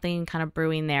there's something kind of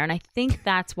brewing there. And I think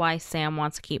that's why Sam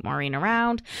wants to keep Maureen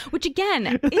around, which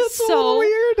again is so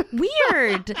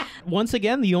weird. Once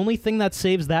again, the only thing that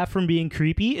saves that from being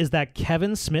creepy is that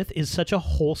Kevin Smith is such a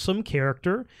wholesome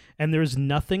character and there's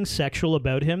nothing sexual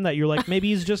about him that you're like, maybe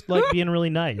he's just like being really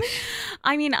nice.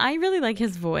 I mean, I really like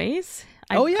his voice.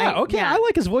 I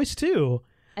like his voice too.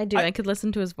 I do. I could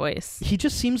listen to his voice. He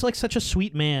just seems like such a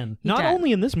sweet man. Not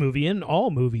only in this movie, in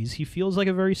all movies. He feels like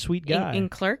a very sweet guy. In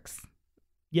Clerks?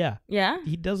 Yeah. Yeah?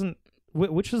 He doesn't...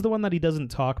 Which is the one that he doesn't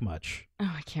talk much? Oh,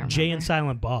 I can't remember. Jay and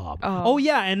Silent Bob. Oh,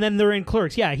 yeah, and then they're in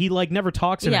Clerks. Yeah, he like never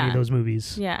talks in any of those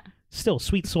movies. Yeah. Still,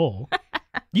 sweet soul.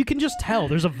 You can just tell.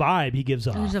 There's a vibe he gives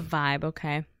off. There's a vibe.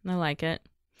 Okay. I like it.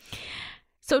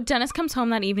 So Dennis comes home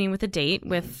that evening with a date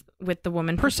with the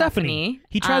woman Persephone.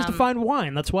 He tries to find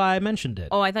wine. That's why I mentioned it.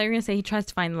 Oh, I thought you were going to say he tries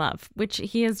to find love, which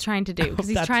he is trying to do because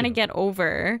he's trying to get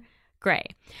over Gray.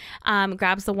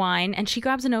 Grabs the wine and she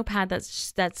grabs a notepad that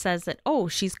says that, oh,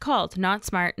 she's called, not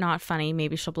smart, not funny,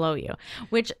 maybe she'll blow you,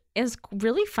 which is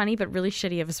really funny but really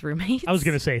shitty of his roommates. I was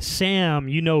going to say, Sam,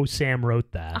 Sam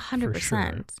wrote that. 100%.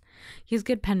 Sure. He has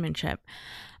good penmanship.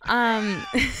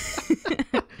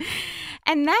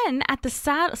 And then at the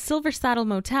Silver Saddle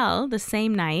Motel the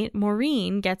same night,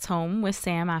 Maureen gets home with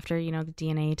Sam after, the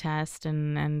DNA test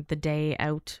and the day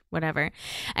out, whatever.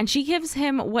 And she gives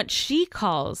him what she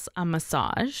calls a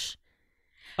massage.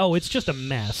 Oh, it's just a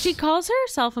mess. She calls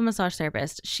herself a massage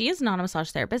therapist. She is not a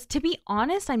massage therapist. To be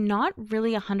honest, I'm not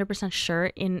really 100% sure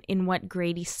in what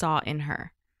Grady saw in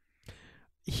her.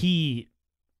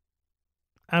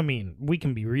 We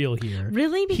can be real here.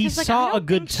 Really? Because he saw a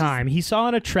good time. He saw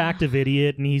an attractive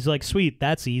idiot, and he's like, sweet,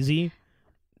 that's easy.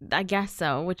 I guess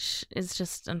so, which is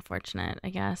just unfortunate, I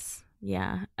guess.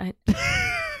 Yeah. I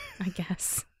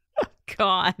guess.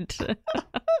 God.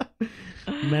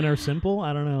 Men are simple?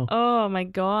 I don't know. Oh, my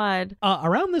God.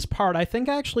 Around this part, I think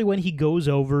actually when he goes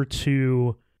over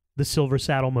to the Silver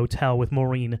Saddle Motel with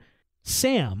Maureen,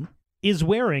 Sam is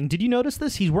wearing, did you notice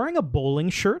this? He's wearing a bowling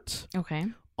shirt. Okay.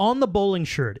 On the bowling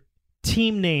shirt,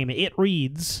 team name, it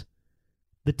reads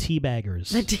the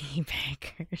Teabaggers. The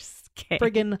Teabaggers. Okay.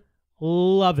 Friggin'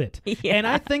 love it. Yeah. And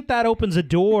I think that opens a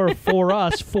door for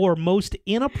us for most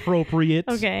inappropriate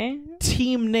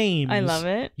team names. I love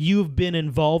it. You've been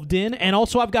involved in. And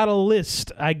also I've got a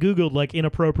list. I Googled like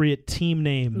inappropriate team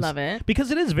names. Love it.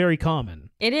 Because it is very common.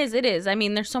 It is. I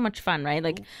mean, there's so much fun, right?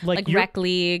 Like rec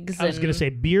leagues. I was going to say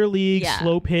beer leagues,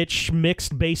 slow pitch,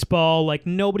 mixed baseball. Like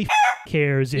nobody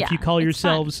cares if you call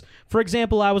yourselves. Fun. For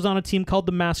example, I was on a team called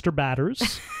the Master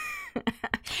Batters.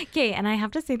 Okay, and I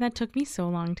have to say that took me so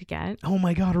long to get. Oh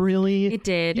my God, really? It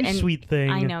did. You sweet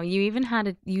thing. I know. You even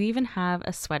have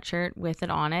a sweatshirt with it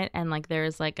on it, and like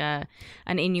there's like an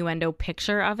innuendo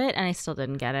picture of it, and I still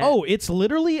didn't get it. Oh, it's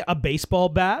literally a baseball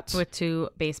bat with 2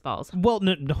 baseballs. Well,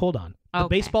 no, hold on. The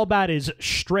baseball bat is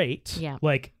straight,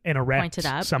 like an erect pointed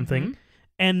up, something,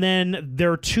 and then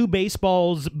there are 2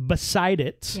 baseballs beside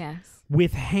it. Yes.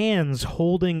 with hands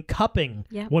holding, cupping,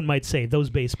 Yep. one might say, those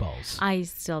baseballs. I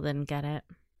still didn't get it.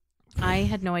 I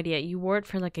had no idea. You wore it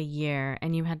for like a year,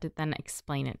 and you had to then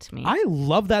explain it to me. I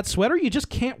love that sweater. You just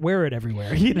can't wear it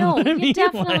everywhere. You know No, what I mean? you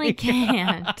definitely Like-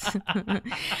 can't.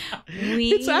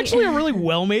 It's actually a really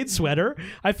well-made sweater.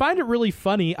 I find it really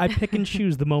funny. I pick and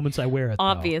choose the moments I wear it, though.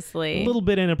 Obviously. A little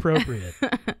bit inappropriate.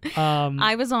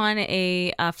 I was on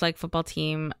a flag football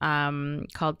team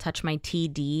called Touch My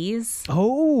TDs.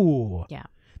 Oh. Yeah.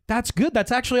 That's good.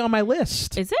 That's actually on my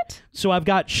list. Is it? So I've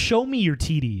got Show Me Your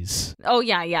TDs. Oh,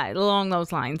 yeah. Along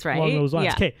those lines, right? Along those lines.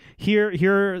 Yeah. Okay,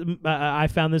 here I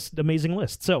found this amazing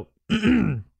list. So,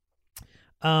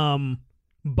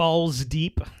 balls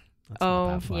deep. That's not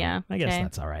that funny. yeah. I guess okay.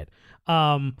 that's all right.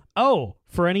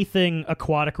 For anything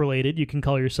aquatic related, you can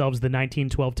call yourselves the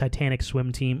 1912 Titanic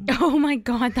swim team. Oh, my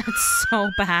God. That's so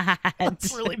bad.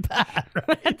 That's really bad,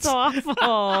 right? That's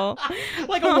awful.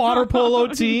 Like a water polo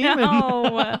team.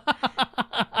 No.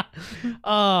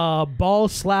 Ball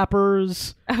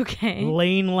slappers, Okay.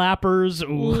 lane lappers.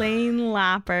 Ooh. Lane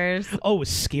lappers. Oh,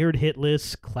 scared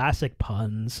hitless, classic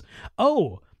puns.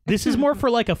 Oh, this is more for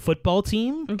like a football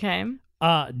team. Okay.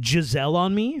 Giselle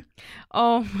on me,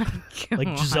 Oh, my God.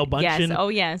 like Giselle Yes. Bundchen, Oh,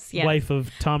 yes. Yes. wife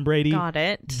of Tom Brady. Got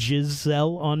it.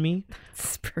 Giselle on me.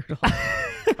 It's brutal.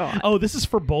 God. Oh, this is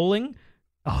for bowling.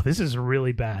 Oh, this is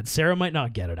really bad. Sarah might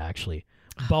not get it, actually.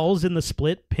 Balls in the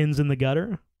split, pins in the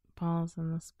gutter. Balls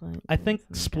in the split. I think pins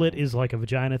in the split gutter. is like a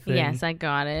vagina thing. Yes, I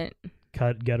got it.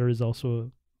 Gutter is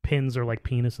also pins are like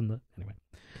penis in the anyway.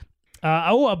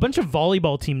 A bunch of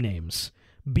volleyball team names: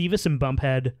 Beavis and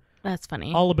Bumphead. That's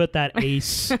funny. All about that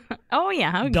ace. Oh,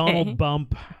 yeah. Okay. Donald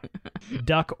Bump.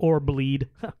 Duck or bleed.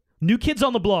 New Kids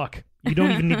on the Block. You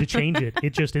don't even need to change it.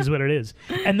 It just is what it is.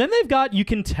 And then they've got, you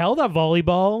can tell that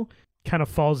volleyball kind of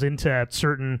falls into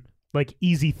certain like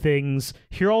easy things.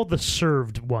 Here are all the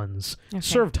served ones. Okay.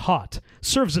 Served hot.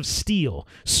 Serves of steel.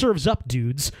 Serves up,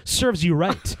 dudes. Serves you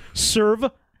right. Serve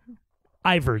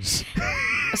Ivers.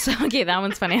 So, okay, that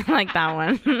one's funny. I like that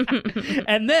one.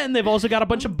 And then they've also got a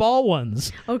bunch of ball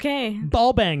ones. Okay.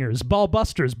 Ball bangers, ball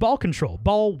busters, ball control,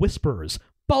 ball whisperers,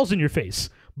 balls in your face,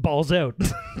 balls out.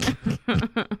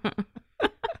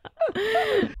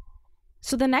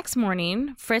 So the next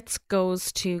morning, Fritz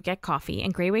goes to get coffee,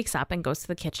 and Gray wakes up and goes to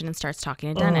the kitchen and starts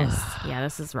talking to Dennis. Yeah,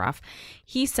 this is rough.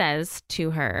 He says to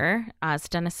her,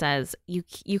 Dennis says,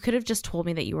 you could have just told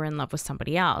me that you were in love with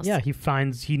somebody else. Yeah,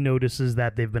 he notices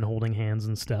that they've been holding hands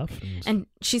and stuff. And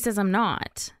she says, I'm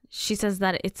not. She says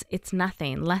that it's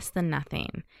nothing, less than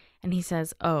nothing. And he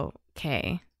says, oh,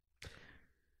 okay.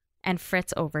 And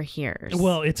Fritz overhears.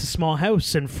 Well, it's a small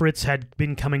house, and Fritz had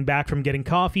been coming back from getting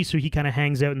coffee, so he kind of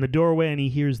hangs out in the doorway, and he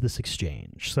hears this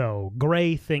exchange. So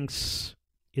Gray thinks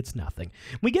it's nothing.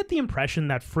 We get the impression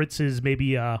that Fritz is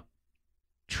maybe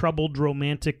troubled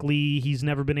romantically. He's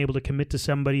never been able to commit to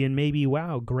somebody, and maybe,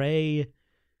 wow, Gray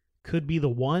could be the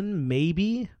one,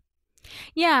 maybe.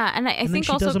 Yeah, and I And then think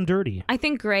she also does him dirty. I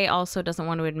think Gray also doesn't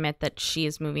want to admit that she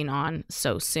is moving on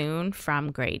so soon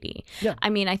from Grady. Yeah. I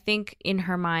mean, I think in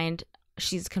her mind,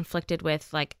 she's conflicted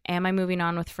with, like, am I moving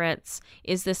on with Fritz?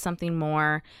 Is this something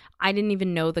more? I didn't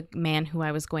even know the man who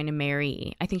I was going to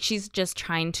marry. I think she's just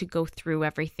trying to go through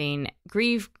everything,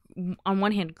 grieve, on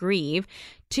one hand, grieve,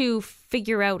 to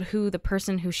figure out who the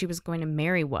person who she was going to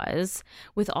marry was,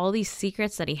 with all these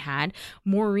secrets that he had.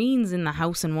 Maureen's in the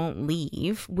house and won't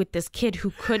leave with this kid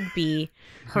who could be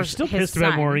You're still his pissed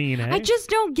about son. Maureen, eh? I just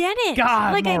don't get it.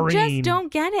 God, like, Maureen. I just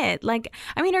don't get it. Like,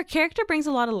 I mean, her character brings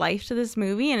a lot of life to this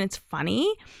movie, and it's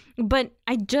funny, but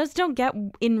I just don't get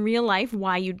in real life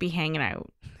why you'd be hanging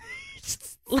out.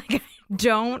 Like, I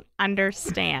don't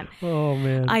understand. Oh,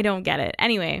 man. I don't get it.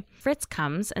 Anyway, Fritz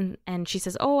comes and she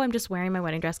says, oh, I'm just wearing my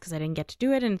wedding dress because I didn't get to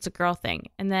do it, and it's a girl thing.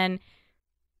 And then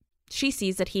she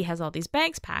sees that he has all these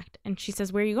bags packed, and she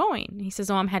says, where are you going? And he says,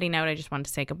 oh, I'm heading out. I just wanted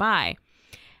to say goodbye.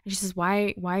 And she says,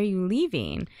 why are you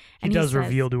leaving? And he does says,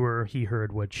 reveal to her he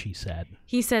heard what she said.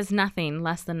 He says nothing,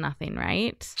 less than nothing,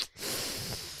 right?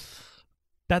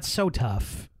 That's so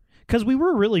tough. Because we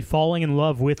were really falling in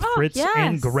love with Fritz yes.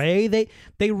 and Gray.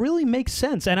 They really make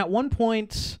sense. And at one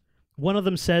point, one of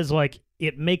them says, like,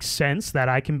 it makes sense that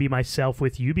I can be myself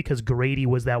with you because Grady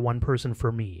was that one person for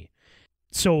me.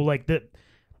 So, like,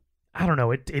 I don't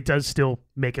know, it does still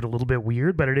make it a little bit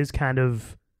weird, but it is kind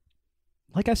of,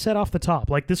 like I said off the top,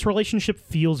 like, this relationship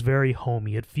feels very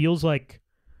homey. It feels like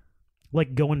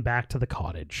going back to the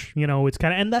cottage, you know. It's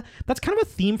kind of, and that's kind of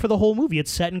a theme for the whole movie. It's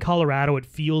set in Colorado. It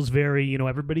feels very, you know,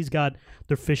 everybody's got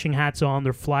their fishing hats on,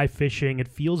 they're fly fishing. It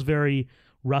feels very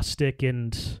rustic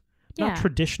and not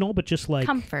traditional, but just like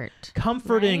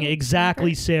comforting. Right?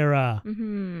 Exactly, Sarah.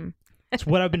 Mm-hmm. It's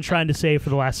what I've been trying to say for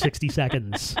the last 60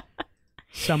 seconds.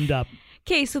 Summed up.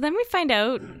 Okay, so then we find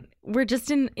out we're just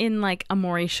in like a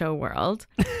Maury show world.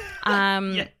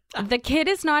 Yeah. The kid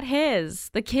is not his.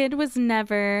 The kid was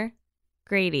never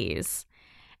Grady's.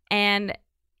 And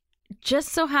just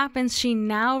so happens she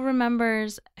now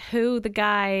remembers who the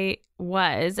guy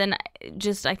was. And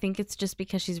I think it's just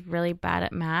because she's really bad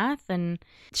at math and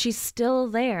she's still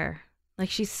there. Like,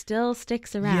 she still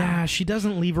sticks around. Yeah, she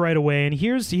doesn't leave right away. And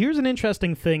here's an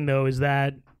interesting thing, though, is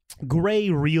that Gray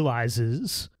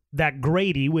realizes that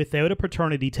Grady, without a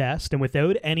paternity test and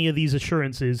without any of these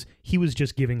assurances, he was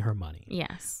just giving her money.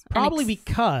 Yes. Probably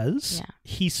because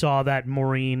he saw that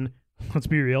Maureen, let's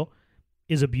be real,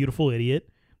 is a beautiful idiot.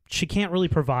 She can't really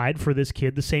provide for this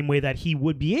kid the same way that he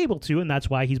would be able to, and that's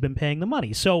why he's been paying the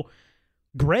money. So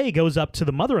Gray goes up to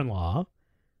the mother-in-law,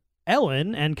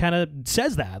 Ellen, and kind of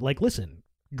says that, like, listen,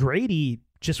 Grady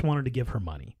just wanted to give her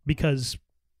money because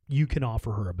you can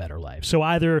offer her a better life. So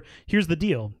either, here's the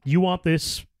deal, you want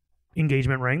this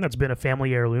engagement ring that's been a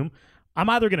family heirloom, I'm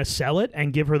either going to sell it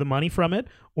and give her the money from it,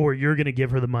 or you're going to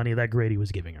give her the money that Grady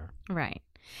was giving her. Right.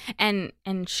 And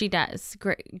she does.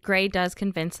 Gray does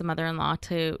convince the mother-in-law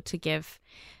to give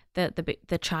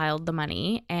the child the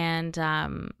money, and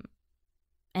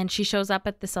she shows up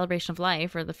at the celebration of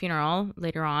life or the funeral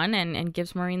later on and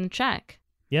gives Maureen the check.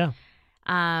 Yeah.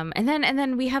 And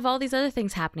then we have all these other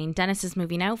things happening. Dennis is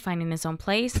moving out, finding his own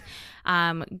place.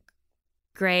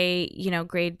 Gray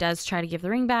does try to give the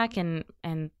ring back, and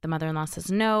the mother-in-law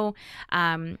says no.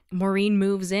 Maureen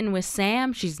moves in with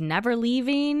Sam. She's never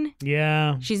leaving.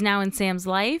 Yeah. She's now in Sam's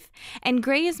life. And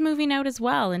Gray is moving out as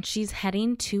well, and she's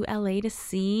heading to LA to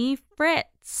see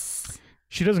Fritz.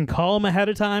 She doesn't call him ahead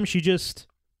of time. She just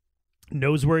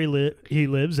knows where he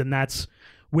lives, and that's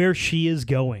where she is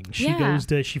going. She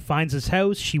finds his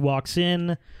house. She walks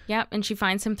in. Yep, and she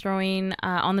finds him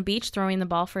on the beach, throwing the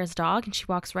ball for his dog, and she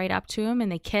walks right up to him, and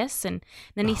they kiss, and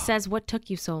then he says, "What took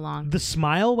you so long?" The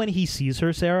smile when he sees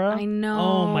her, Sarah. I know.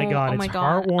 Oh my God, it's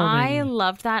heartwarming. I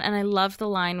loved that, and I loved the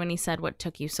line when he said, "What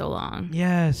took you so long?"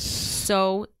 Yes.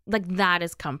 So, like, that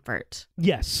is comfort.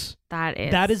 Yes.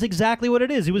 That is exactly what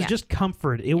it is. It was just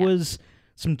comfort. It was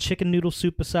some chicken noodle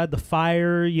soup beside the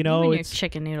fire, it's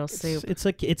chicken noodle soup. It's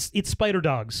like it's spider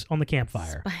dogs on the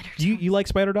campfire. Spider Do you like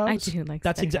spider dogs? I do like.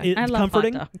 That's exactly. I love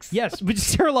comforting. hot dogs. Yes, but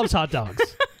Sarah loves hot dogs.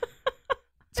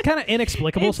 It's kind of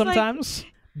inexplicable sometimes.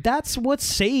 That's what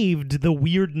saved the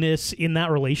weirdness in that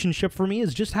relationship for me,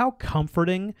 is just how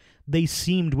comforting they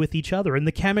seemed with each other, and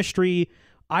the chemistry.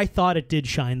 I thought it did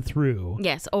shine through.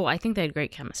 Yes. Oh, I think they had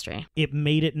great chemistry. It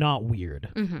made it not weird.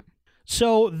 Mm-hmm.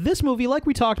 So this movie, like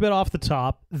we talked about off the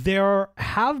top, there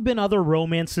have been other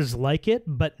romances like it,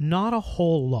 but not a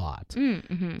whole lot.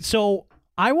 Mm-hmm. So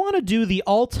I want to do the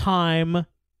all-time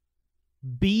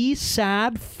be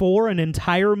sad for an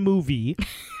entire movie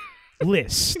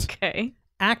list. Okay.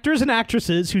 Actors and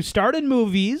actresses who starred in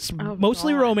movies,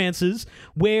 mostly romances,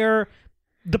 where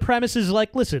the premise is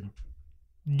like, listen,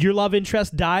 your love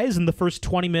interest dies in the first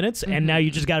 20 minutes, and now you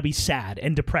just got to be sad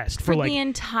and depressed for like the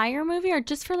entire movie, or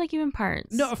just for like even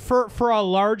parts? No, for a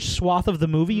large swath of the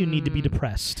movie, you need to be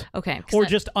depressed. Okay. Or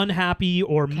just unhappy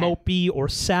or mopey or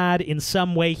sad in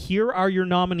some way. Here are your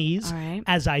nominees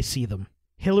as I see them.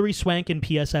 Hilary Swank in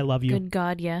P.S. I Love You. Good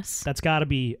God, yes. That's got to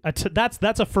be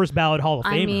that's a first ballot Hall of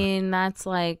Famer. I mean, that's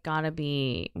like got to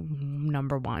be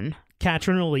number one.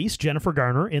 Catherine Elise, Jennifer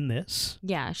Garner in this.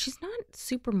 Yeah, she's not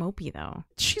super mopey, though.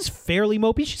 She's fairly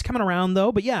mopey. She's coming around,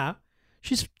 though. But yeah,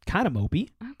 she's kind of mopey.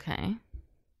 Okay.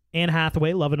 Anne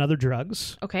Hathaway, Love and Other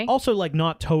Drugs. Okay. Also, like,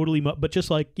 not totally, but just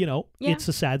like, it's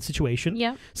a sad situation.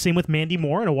 Yeah. Same with Mandy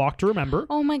Moore in A Walk to Remember.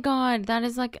 Oh, my God. That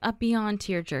is like a beyond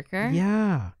tearjerker.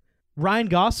 Yeah. Ryan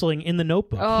Gosling in The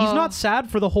Notebook. Oh. He's not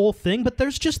sad for the whole thing, but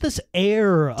there's just this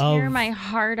air of... Tear my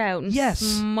heart out and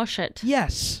smush it.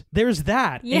 Yes. There's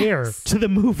that air to the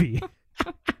movie.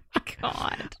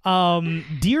 God.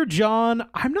 Dear John,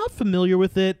 I'm not familiar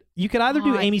with it. You could either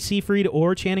do Amy Seyfried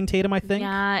or Channing Tatum, I think.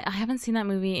 Yeah, I haven't seen that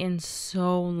movie in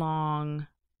so long.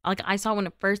 Like, I saw it when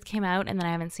it first came out, and then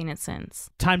I haven't seen it since.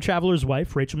 Time Traveler's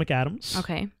Wife, Rachel McAdams.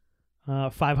 Okay.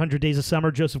 500 Days of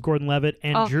Summer, Joseph Gordon-Levitt,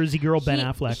 and Jersey Girl, Ben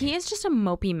Affleck. He is just a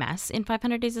mopey mess in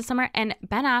 500 Days of Summer, and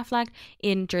Ben Affleck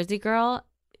in Jersey Girl,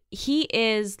 he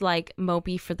is like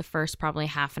mopey for the first probably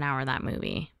half an hour of that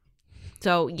movie.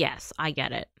 So yes, I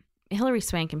get it. Hilary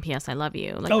Swank in P.S. I Love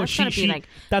You. Like,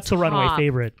 that's the runaway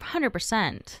favorite.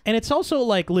 100%. And it's also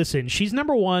like, listen, she's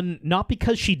number one not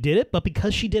because she did it, but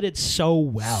because she did it so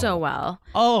well. So well.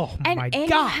 Oh my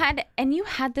God. You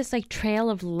had this like trail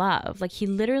of love. Like, he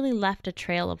literally left a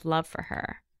trail of love for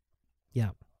her.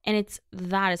 Yeah. And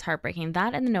that is heartbreaking.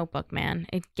 That and The Notebook, man.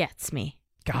 It gets me.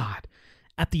 God.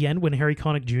 At the end, when Harry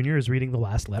Connick Jr. is reading the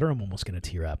last letter, I'm almost going to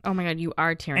tear up. Oh my God, you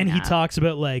are tearing up. And he up. talks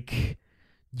about like,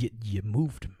 you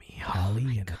moved me,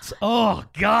 Holly. And it's, oh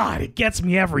God, it gets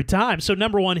me every time. So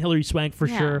number 1, Hilary Swank for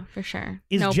sure. For sure.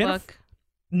 Is Notebook.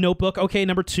 Notebook. Okay,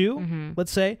 number 2,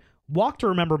 let's say. Walk to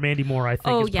Remember Mandy Moore, I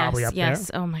think, is probably up there.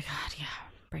 Oh my God, yeah.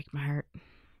 Break my heart.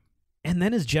 And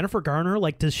then is Jennifer Garner,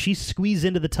 like, does she squeeze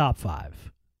into the top 5?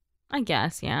 I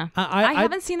guess, yeah. I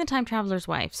haven't seen The Time Traveler's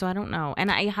Wife, so I don't know. And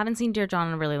I haven't seen Dear John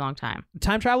in a really long time.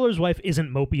 Time Traveler's Wife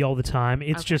isn't mopey all the time.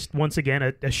 It's just, once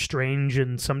again, a strange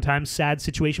and sometimes sad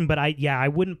situation. But I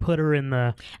wouldn't put her in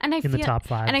the the top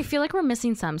 5. And I feel like we're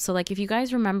missing some. So, like, if you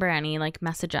guys remember any, like,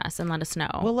 message us and let us know.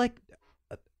 Well, like,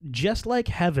 Just Like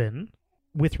Heaven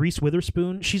with Reese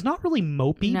Witherspoon, she's not really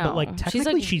mopey, but like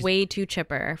technically she's way too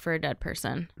chipper for a dead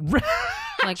person.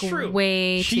 Like True.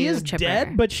 Way she too is chipper.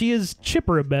 Dead, but she is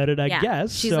chipper about it, I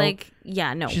guess. She's so like,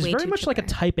 yeah, no, she's way very too much chipper. like a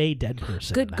type A dead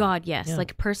person. Good God, yes. Yeah.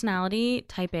 Like personality,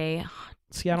 type A.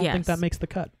 See, I don't think that makes the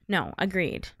cut. No,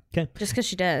 agreed. Okay. Just because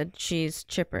she dead, she's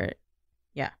chipper.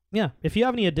 Yeah. Yeah. If you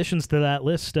have any additions to that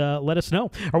list, let us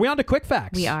know. Are we on to quick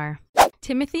facts? We are.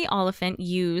 Timothy Olyphant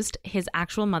used his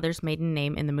actual mother's maiden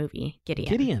name in the movie,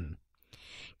 Gideon.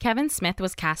 Kevin Smith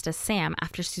was cast as Sam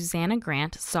after Susanna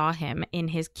Grant saw him in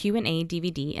his Q&A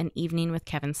DVD An Evening with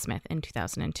Kevin Smith in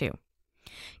 2002.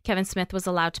 Kevin Smith was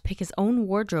allowed to pick his own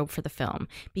wardrobe for the film.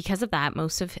 Because of that,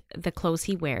 most of the clothes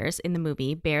he wears in the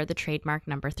movie bear the trademark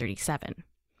number 37.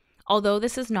 Although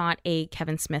this is not a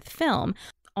Kevin Smith film,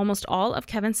 almost all of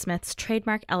Kevin Smith's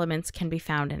trademark elements can be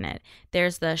found in it.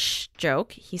 There's the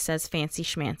joke, he says fancy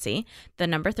schmancy, the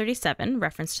number 37,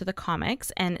 reference to the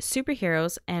comics, and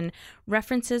superheroes, and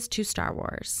references to Star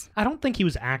Wars. I don't think he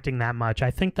was acting that much. I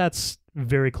think that's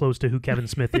very close to who Kevin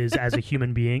Smith is as a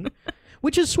human being,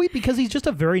 which is sweet because he's just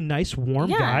a very nice,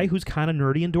 warm guy who's kind of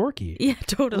nerdy and dorky. Yeah,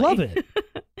 totally. Love it.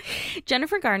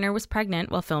 Jennifer Garner was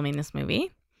pregnant while filming this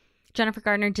movie. Jennifer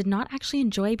Garner did not actually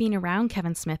enjoy being around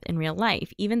Kevin Smith in real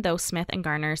life, even though Smith and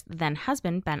Garner's then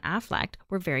husband, Ben Affleck,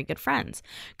 were very good friends.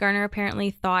 Garner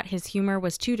apparently thought his humor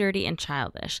was too dirty and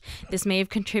childish. This may have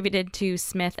contributed to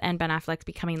Smith and Ben Affleck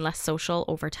becoming less social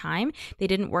over time. They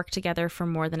didn't work together for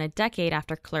more than a decade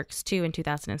after Clerks 2 in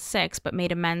 2006, but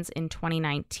made amends in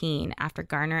 2019 after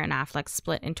Garner and Affleck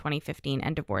split in 2015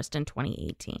 and divorced in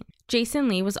 2018. Jason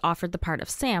Lee was offered the part of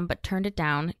Sam, but turned it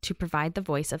down to provide the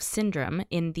voice of Syndrome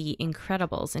in The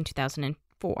Incredibles in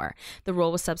 2004. The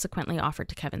role was subsequently offered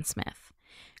to Kevin Smith.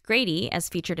 Grady, as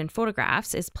featured in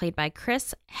photographs, is played by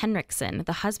Chris Henriksen,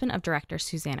 the husband of director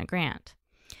Susanna Grant.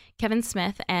 Kevin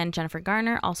Smith and Jennifer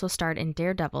Garner also starred in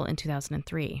Daredevil in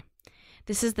 2003.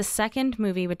 This is the second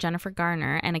movie with Jennifer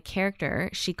Garner and a character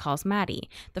she calls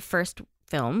Maddie. The first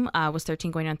film was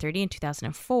 13 Going on 30 in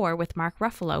 2004 with Mark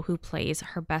Ruffalo, who plays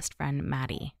her best friend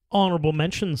Maddie. Honorable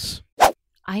mentions.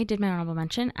 I did my honorable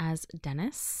mention as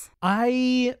Dennis.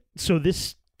 So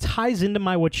this ties into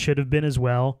my what should have been as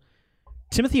well.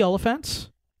 Timothy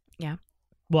Olyphant. Yeah.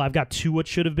 Well, I've got 2 what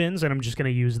should have beens, and I'm just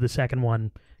going to use the second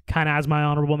one kind of as my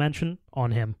honorable mention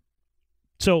on him.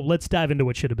 So let's dive into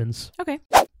what should have beens. Okay.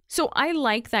 So I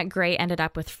like that Gray ended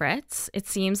up with Fritz. It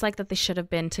seems like that they should have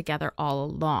been together all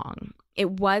along. It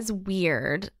was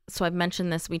weird. So I've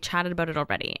mentioned this. We chatted about it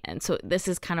already. And so this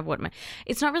is kind of what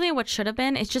it's not really what should have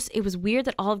been. It's just, it was weird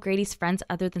that all of Grady's friends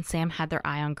other than Sam had their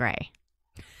eye on Gray.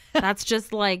 That's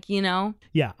just like, you know?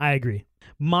 Yeah, I agree.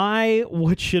 My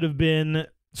what should have been,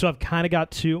 so I've kind of got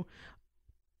 2.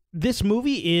 This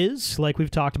movie is, like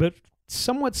we've talked about,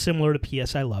 somewhat similar to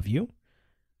P.S. I Love You.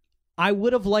 I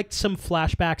would have liked some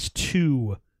flashbacks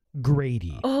to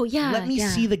Grady. Oh, yeah. Let me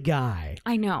see the guy.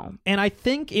 I know. And I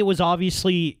think it was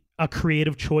obviously a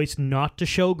creative choice not to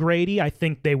show Grady. I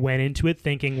think they went into it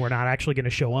thinking we're not actually going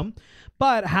to show him.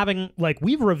 But having, like,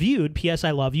 we've reviewed P.S.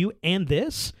 I Love You and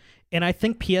this, and I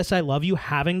think P.S. I Love You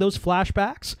having those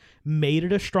flashbacks made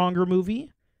it a stronger movie.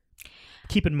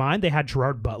 Keep in mind, they had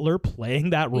Gerard Butler playing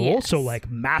that role, yes. So, like,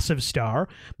 massive star.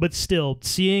 But still,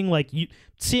 seeing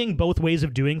both ways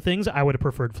of doing things, I would have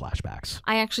preferred flashbacks.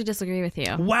 I actually disagree with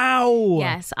you. Wow!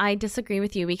 Yes, I disagree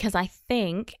with you because I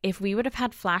think if we would have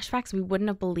had flashbacks, we wouldn't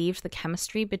have believed the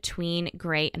chemistry between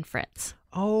Gray and Fritz.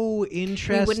 Oh,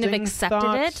 interesting. We wouldn't have accepted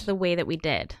thought. it the way that we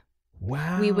did.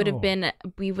 Wow. We would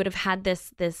have had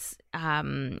this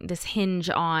hinge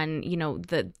on, you know,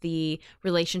 the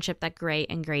relationship that Gray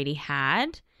and Grady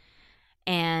had.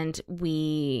 And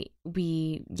we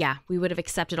would have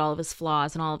accepted all of his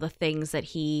flaws and all of the things that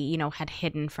he, you know, had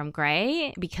hidden from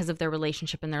Gray because of their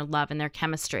relationship and their love and their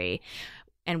chemistry.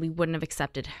 And we wouldn't have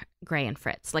accepted Gray and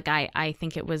Fritz. Like, I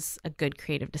think it was a good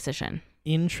creative decision.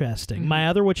 Interesting. Mm-hmm. My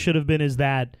other what should have been is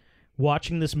that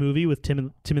watching this movie with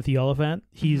Timothy Olyphant,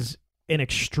 he's an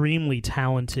extremely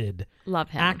talented Love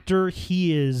him. actor.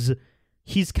 He's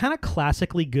kind of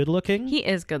classically good looking. He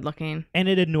is good looking. And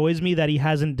it annoys me that he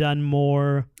hasn't done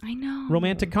more I know.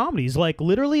 romantic comedies. Like,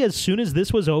 literally, as soon as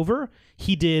this was over,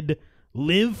 he did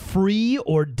Live Free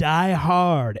or Die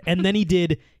Hard. And then he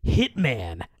did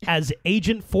Hitman as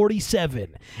Agent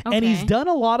 47. And he's Okay. done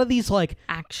a lot of these, like,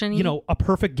 Action-y. you know, A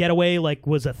Perfect Getaway, like,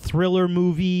 was a thriller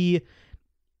movie.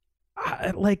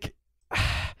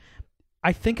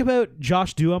 I think about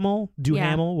Josh Duhamel,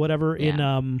 whatever,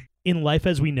 in Life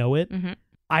as We Know It. Mm-hmm.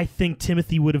 I think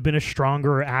Timothy would have been a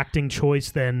stronger acting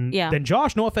choice than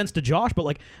Josh. No offense to Josh, but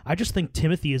like I just think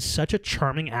Timothy is such a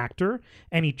charming actor,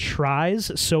 and he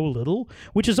tries so little,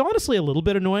 which is honestly a little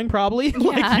bit annoying. Probably,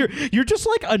 like you're just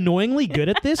like annoyingly good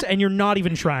at this, and you're not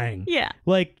even trying. Yeah,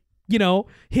 like you know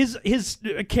his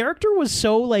character was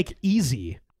so like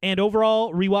easy, and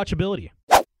overall rewatchability.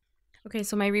 Okay,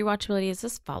 so my rewatchability is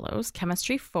as follows.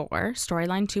 Chemistry 4,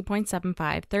 storyline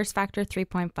 2.75, thirst factor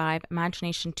 3.5,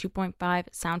 imagination 2.5,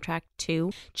 soundtrack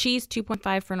 2, cheese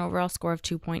 2.5 for an overall score of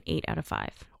 2.8 out of 5.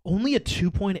 Only a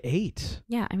 2.8.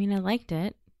 Yeah, I mean, I liked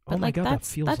it. But Oh my God, that's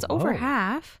that feels over low.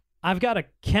 half. I've got a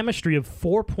chemistry of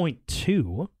 4.2.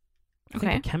 I think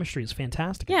Okay. the chemistry is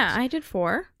fantastic. in Yeah, this. I did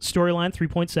 4. Storyline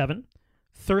 3.7,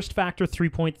 thirst factor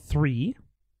 3.3,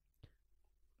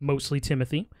 mostly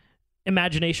Timothy.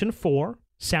 Imagination 4,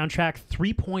 soundtrack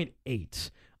 3.8.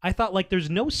 I thought like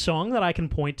there's no song that I can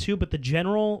point to, but the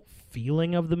general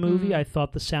feeling of the movie, I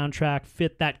thought the soundtrack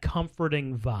fit that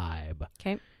comforting vibe.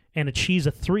 Okay. And a cheese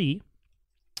a 3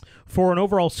 for an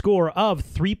overall score of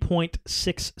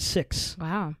 3.66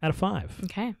 Wow. out of 5.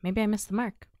 Okay, maybe I missed the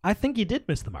mark. I think you did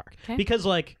miss the mark. Okay. Because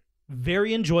like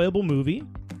very enjoyable movie.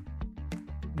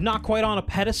 Not quite on a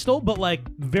pedestal, but like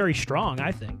very strong,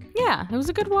 I think. Yeah, it was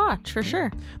a good watch for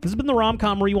sure. This has been the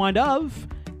Rom-Com Rewind of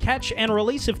Catch and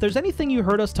Release. If there's anything you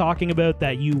heard us talking about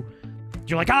that you're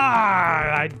like,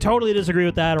 I totally disagree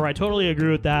with that, or I totally agree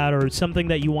with that, or something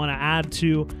that you want to add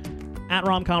to, at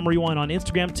Rom-Com Rewind on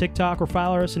Instagram, TikTok, or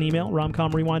file us an email,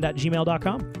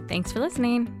 romcomrewind@gmail.com. Thanks for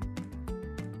listening.